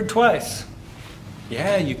 2,500 twice?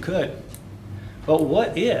 Yeah, you could. But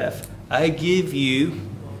what if I give you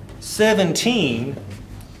 17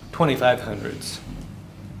 2,500s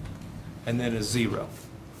and then a 0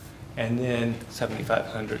 and then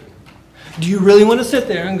 7,500? Do you really want to sit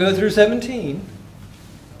there and go through 17?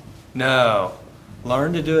 No.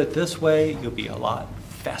 Learn to do it this way. You'll be a lot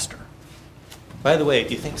faster. By the way,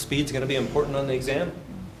 do you think speed's going to be important on the exam?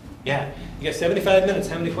 Yeah. You got 75 minutes.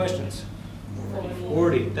 How many questions?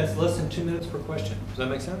 40. That's less than 2 minutes per question. Does that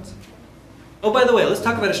make sense? Oh, by the way, let's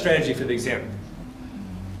talk about a strategy for the exam.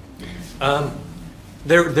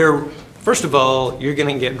 First of all, you're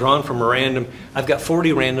going to get drawn from a random. I've got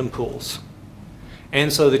 40 random pools.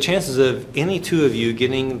 And so the chances of any two of you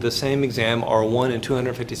getting the same exam are 1 in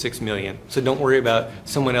 256 million. So don't worry about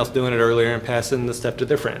someone else doing it earlier and passing the stuff to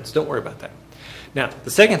their friends. Don't worry about that. Now,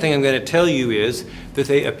 the second thing I'm going to tell you is that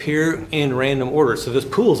they appear in random order. So those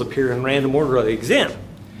pools appear in random order on the exam.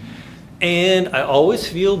 And I always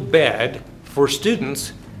feel bad for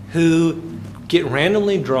students who get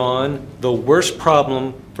randomly drawn the worst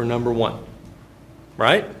problem for number 1,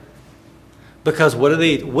 right? Because what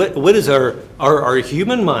is our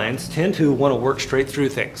human minds tend to want to work straight through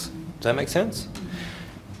things. Does that make sense?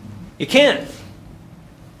 You can't.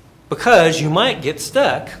 Because you might get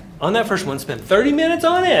stuck on that first one, spend 30 minutes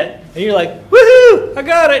on it, and you're like, woohoo, I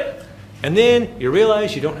got it. And then you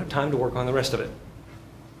realize you don't have time to work on the rest of it.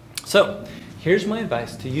 So here's my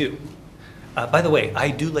advice to you. By the way,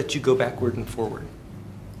 I do let you go backward and forward.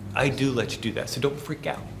 I do let you do that, so don't freak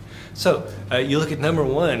out. So you look at number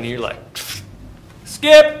 1, and you're like,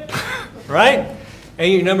 skip, right?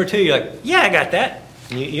 And your number 2, you're like, yeah, I got that.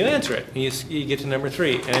 And you answer it, and you get to number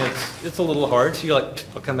 3, and it's a little hard, so you're like,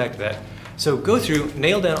 I'll come back to that. So go through,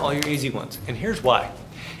 nail down all your easy ones, and here's why.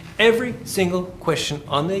 Every single question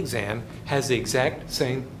on the exam has the exact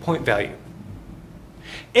same point value.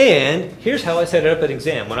 And here's how I set it up at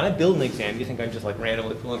exam. When I build an exam, you think I'm just like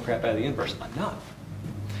randomly pulling crap out of the universe. I'm not.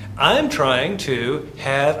 I'm trying to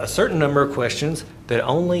have a certain number of questions that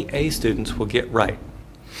only A students will get right.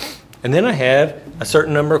 And then I have a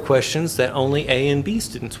certain number of questions that only A and B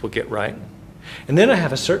students will get right. And then I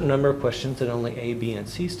have a certain number of questions that only A, B, and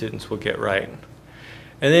C students will get right.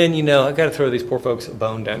 And then, you know, I've got to throw these poor folks a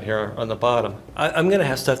bone down here on the bottom. I'm going to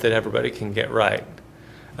have stuff that everybody can get right.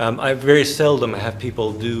 I very seldom have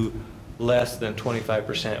people do less than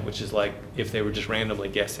 25%, which is like if they were just randomly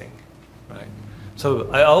guessing, right? So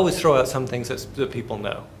I always throw out some things that people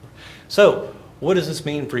know. So what does this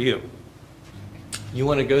mean for you? You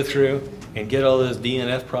want to go through and get all those D and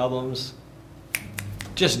F problems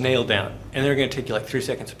just nailed down, and they're going to take you like 3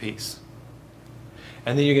 seconds apiece.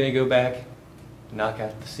 And then you're going to go back, knock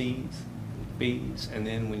out the C's, B's, and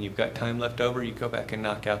then when you've got time left over, you go back and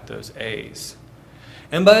knock out those A's.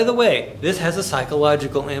 And by the way, this has a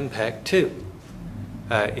psychological impact too.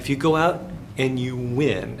 If you go out and you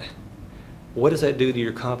win, what does that do to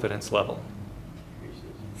your confidence level?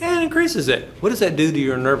 Yeah, it increases it. What does that do to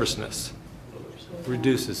your nervousness?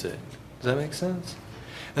 Reduces it. Does that make sense?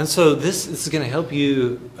 And so this is going to help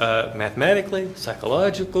you mathematically,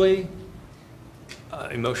 psychologically,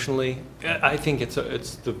 emotionally. I think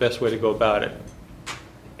it's the best way to go about it.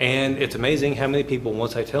 And it's amazing how many people,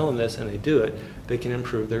 once I tell them this and they do it, they can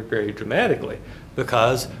improve their grade dramatically,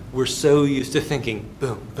 because we're so used to thinking,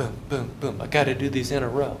 boom, boom, boom, boom, I got to do these in a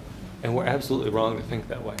row. And we're absolutely wrong to think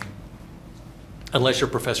that way. Unless your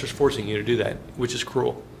professor's forcing you to do that, which is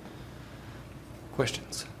cruel.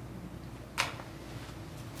 Questions?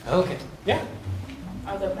 Okay. Yeah?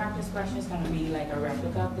 Are the practice questions going to be like a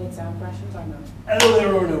replica of the exam questions or no? Oh,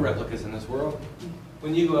 there are no replicas in this world.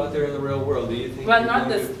 When you go out there in the real world, do you think? Well, not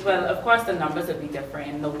this. Well, of course the numbers will be different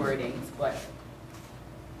and the wordings, but.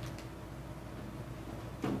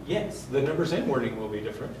 Yes, the numbers and wording will be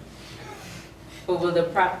different. But will the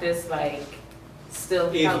practice like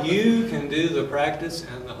still help? If you can do the practice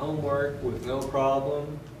and the homework with no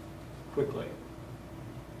problem quickly,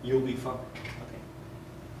 you'll be fine.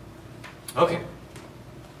 Okay.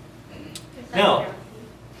 Is Now-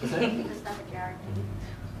 Is that a guarantee?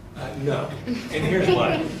 No, and here's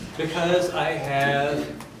why. Because I have,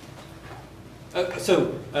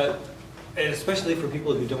 and especially for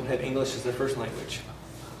people who don't have English as their first language.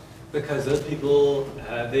 Because those people,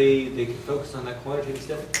 they can focus on that quantitative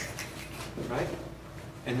study, right?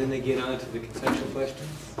 And then they get on to the conceptual questions,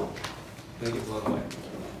 and they get blown away.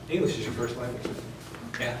 English is your first language.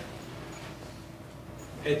 Yeah.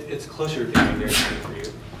 It's closer to being guaranteed for you.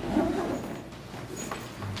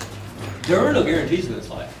 There are no guarantees in this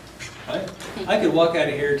life, right? I could walk out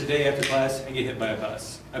of here today after class and get hit by a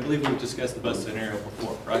bus. I believe we've discussed the bus scenario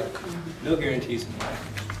before, right? No guarantees in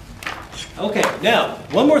life. Okay, now,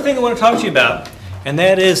 one more thing I want to talk to you about, and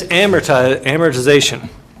that is amortization.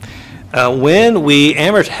 When we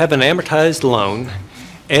have an amortized loan,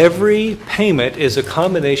 every payment is a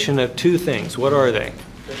combination of two things. What are they?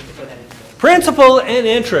 Principal and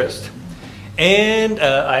interest. And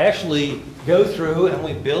I actually go through and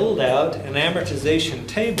we build out an amortization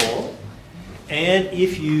table. And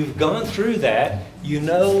if you've gone through that, you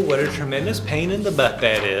know what a tremendous pain in the butt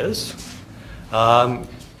that is.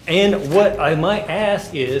 And what I might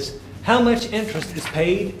ask is, how much interest is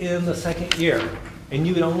paid in the second year? And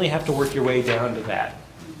you would only have to work your way down to that,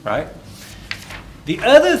 right? The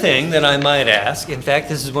other thing that I might ask, in fact,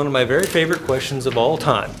 this is one of my very favorite questions of all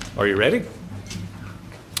time. Are you ready?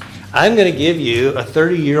 I'm going to give you a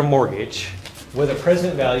 30-year mortgage with a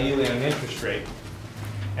present value and an interest rate.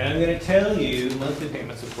 And I'm going to tell you monthly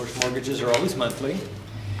payments. Of course, mortgages are always monthly.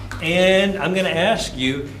 And I'm going to ask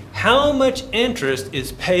you how much interest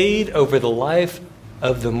is paid over the life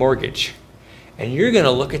of the mortgage. And you're going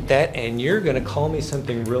to look at that and you're going to call me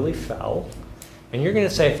something really foul. And you're going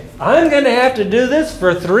to say, I'm going to have to do this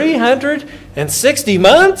for 360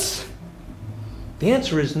 months? The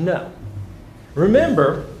answer is no.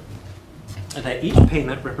 Remember that each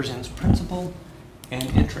payment represents principal and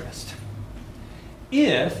interest.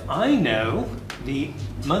 If I know the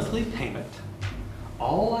monthly payment,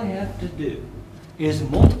 all I have to do is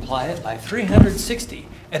multiply it by 360,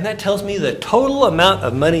 and that tells me the total amount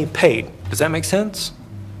of money paid. Does that make sense?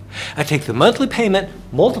 I take the monthly payment,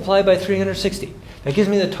 multiply by 360. That gives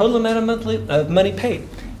me the total amount of money paid.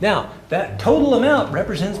 Now, that total amount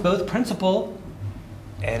represents both principal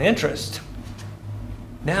and interest.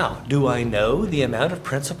 Now, do I know the amount of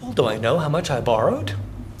principal? Do I know how much I borrowed?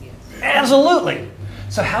 Yes. Absolutely.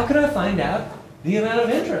 So how can I find out the amount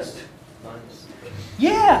of interest?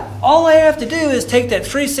 Yeah, all I have to do is take that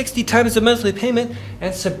 360 times the monthly payment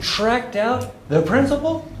and subtract out the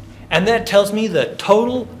principal, and that tells me the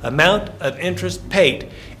total amount of interest paid.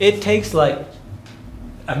 It takes like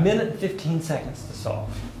a minute and 15 seconds to solve.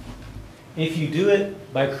 If you do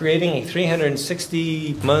it by creating a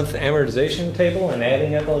 360-month amortization table and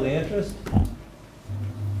adding up all the interest,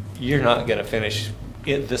 you're not going to finish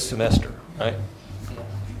it this semester, right?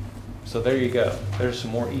 So there you go. There's some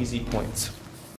more easy points.